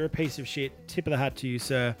God, you're a piece of shit. Tip of the hat to you,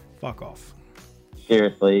 sir. Fuck off.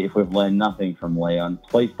 Seriously, if we've learned nothing from Leon,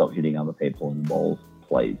 please stop hitting other people in the balls.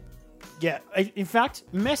 Please. Yeah, in fact,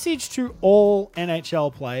 message to all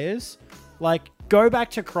NHL players, like, go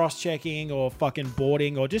back to cross-checking or fucking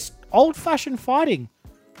boarding or just old-fashioned fighting.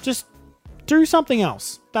 Just do something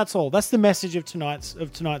else. That's all. That's the message of tonight's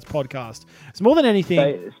podcast. It's more than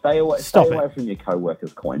anything. Stay away from your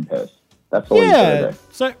co-worker's coin purse. That's all you gotta do.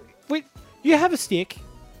 So you have a stick.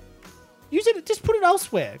 Use it. Just put it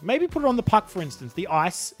elsewhere. Maybe put it on the puck, for instance. The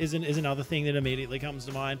ice is another thing that immediately comes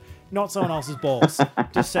to mind. Not someone else's balls.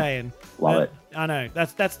 Just saying. Love it. I know.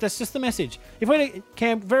 That's just the message.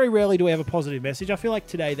 Cam, very rarely do we have a positive message. I feel like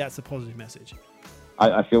today that's a positive message.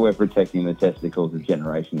 I feel we're protecting the testicles of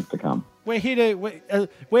generations to come. We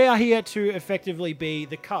are here to effectively be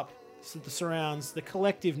the cup that surrounds the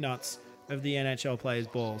collective nuts of the NHL players'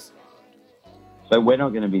 balls. So we're not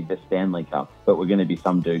going to be the Stanley Cup, but we're going to be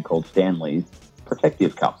some dude called Stanley's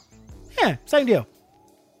Protective Cup. Yeah, same deal.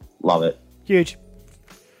 Love it. Huge.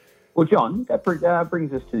 Well, John, that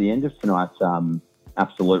brings us to the end of tonight's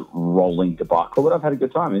absolute rolling debacle. But I've had a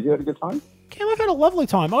good time. Have you had a good time? Cam, I've had a lovely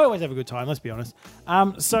time. I always have a good time, let's be honest.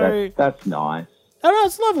 That's nice. Oh, no,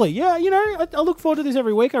 it's lovely. Yeah, I look forward to this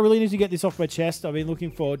every week. I really need to get this off my chest. I've been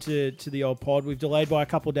looking forward to the old pod. We've delayed by a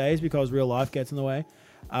couple of days because real life gets in the way.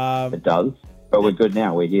 It does. But we're good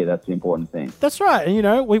now. We're here. That's the important thing. That's right.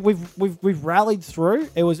 And we've rallied through.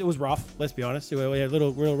 It was rough. Let's be honest. We had a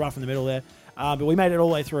little real rough in the middle there, but we made it all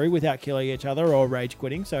the way through without killing each other or rage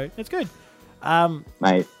quitting. So it's good.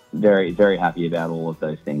 Mate, very very happy about all of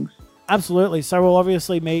those things. Absolutely. So we'll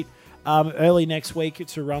obviously meet early next week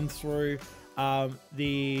to run through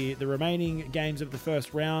the remaining games of the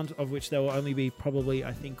first round, of which there will only be probably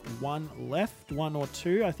one or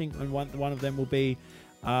two. I think, and one of them will be.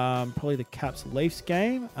 Probably the Caps Leafs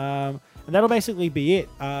game. And that'll basically be it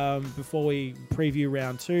before we preview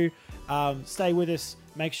round 2. Stay with us.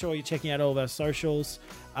 Make sure you're checking out all of our socials.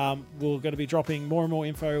 We're going to be dropping more and more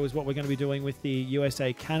info as what we're going to be doing with the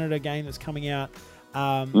USA-Canada game that's coming out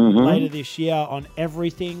later this year on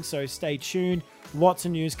everything. So stay tuned. Lots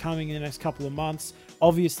of news coming in the next couple of months.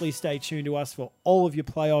 Obviously, stay tuned to us for all of your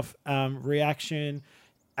playoff reaction,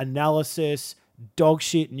 analysis, dog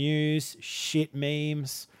shit news, shit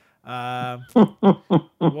memes.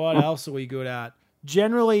 What else are we good at?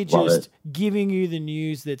 Generally, just giving you the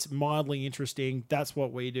news that's mildly interesting. That's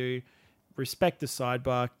what we do. Respect the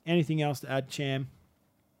sidebar. Anything else to add, Cham?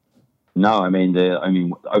 No, I mean the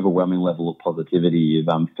overwhelming level of positivity you've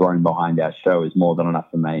thrown behind our show is more than enough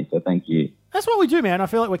for me. So thank you. That's what we do, man. I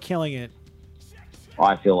feel like we're killing it.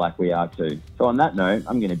 I feel like we are too. So on that note,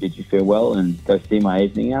 I'm going to bid you farewell and go see my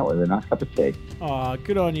evening out with a nice cup of tea. Oh,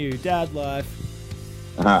 good on you. Dad life.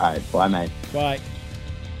 All right. Bye, mate. Bye.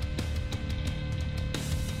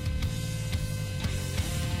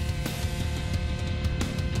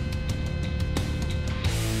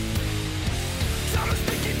 Thomas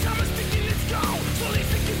speaking, let's go. Slowly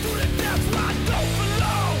thinking through the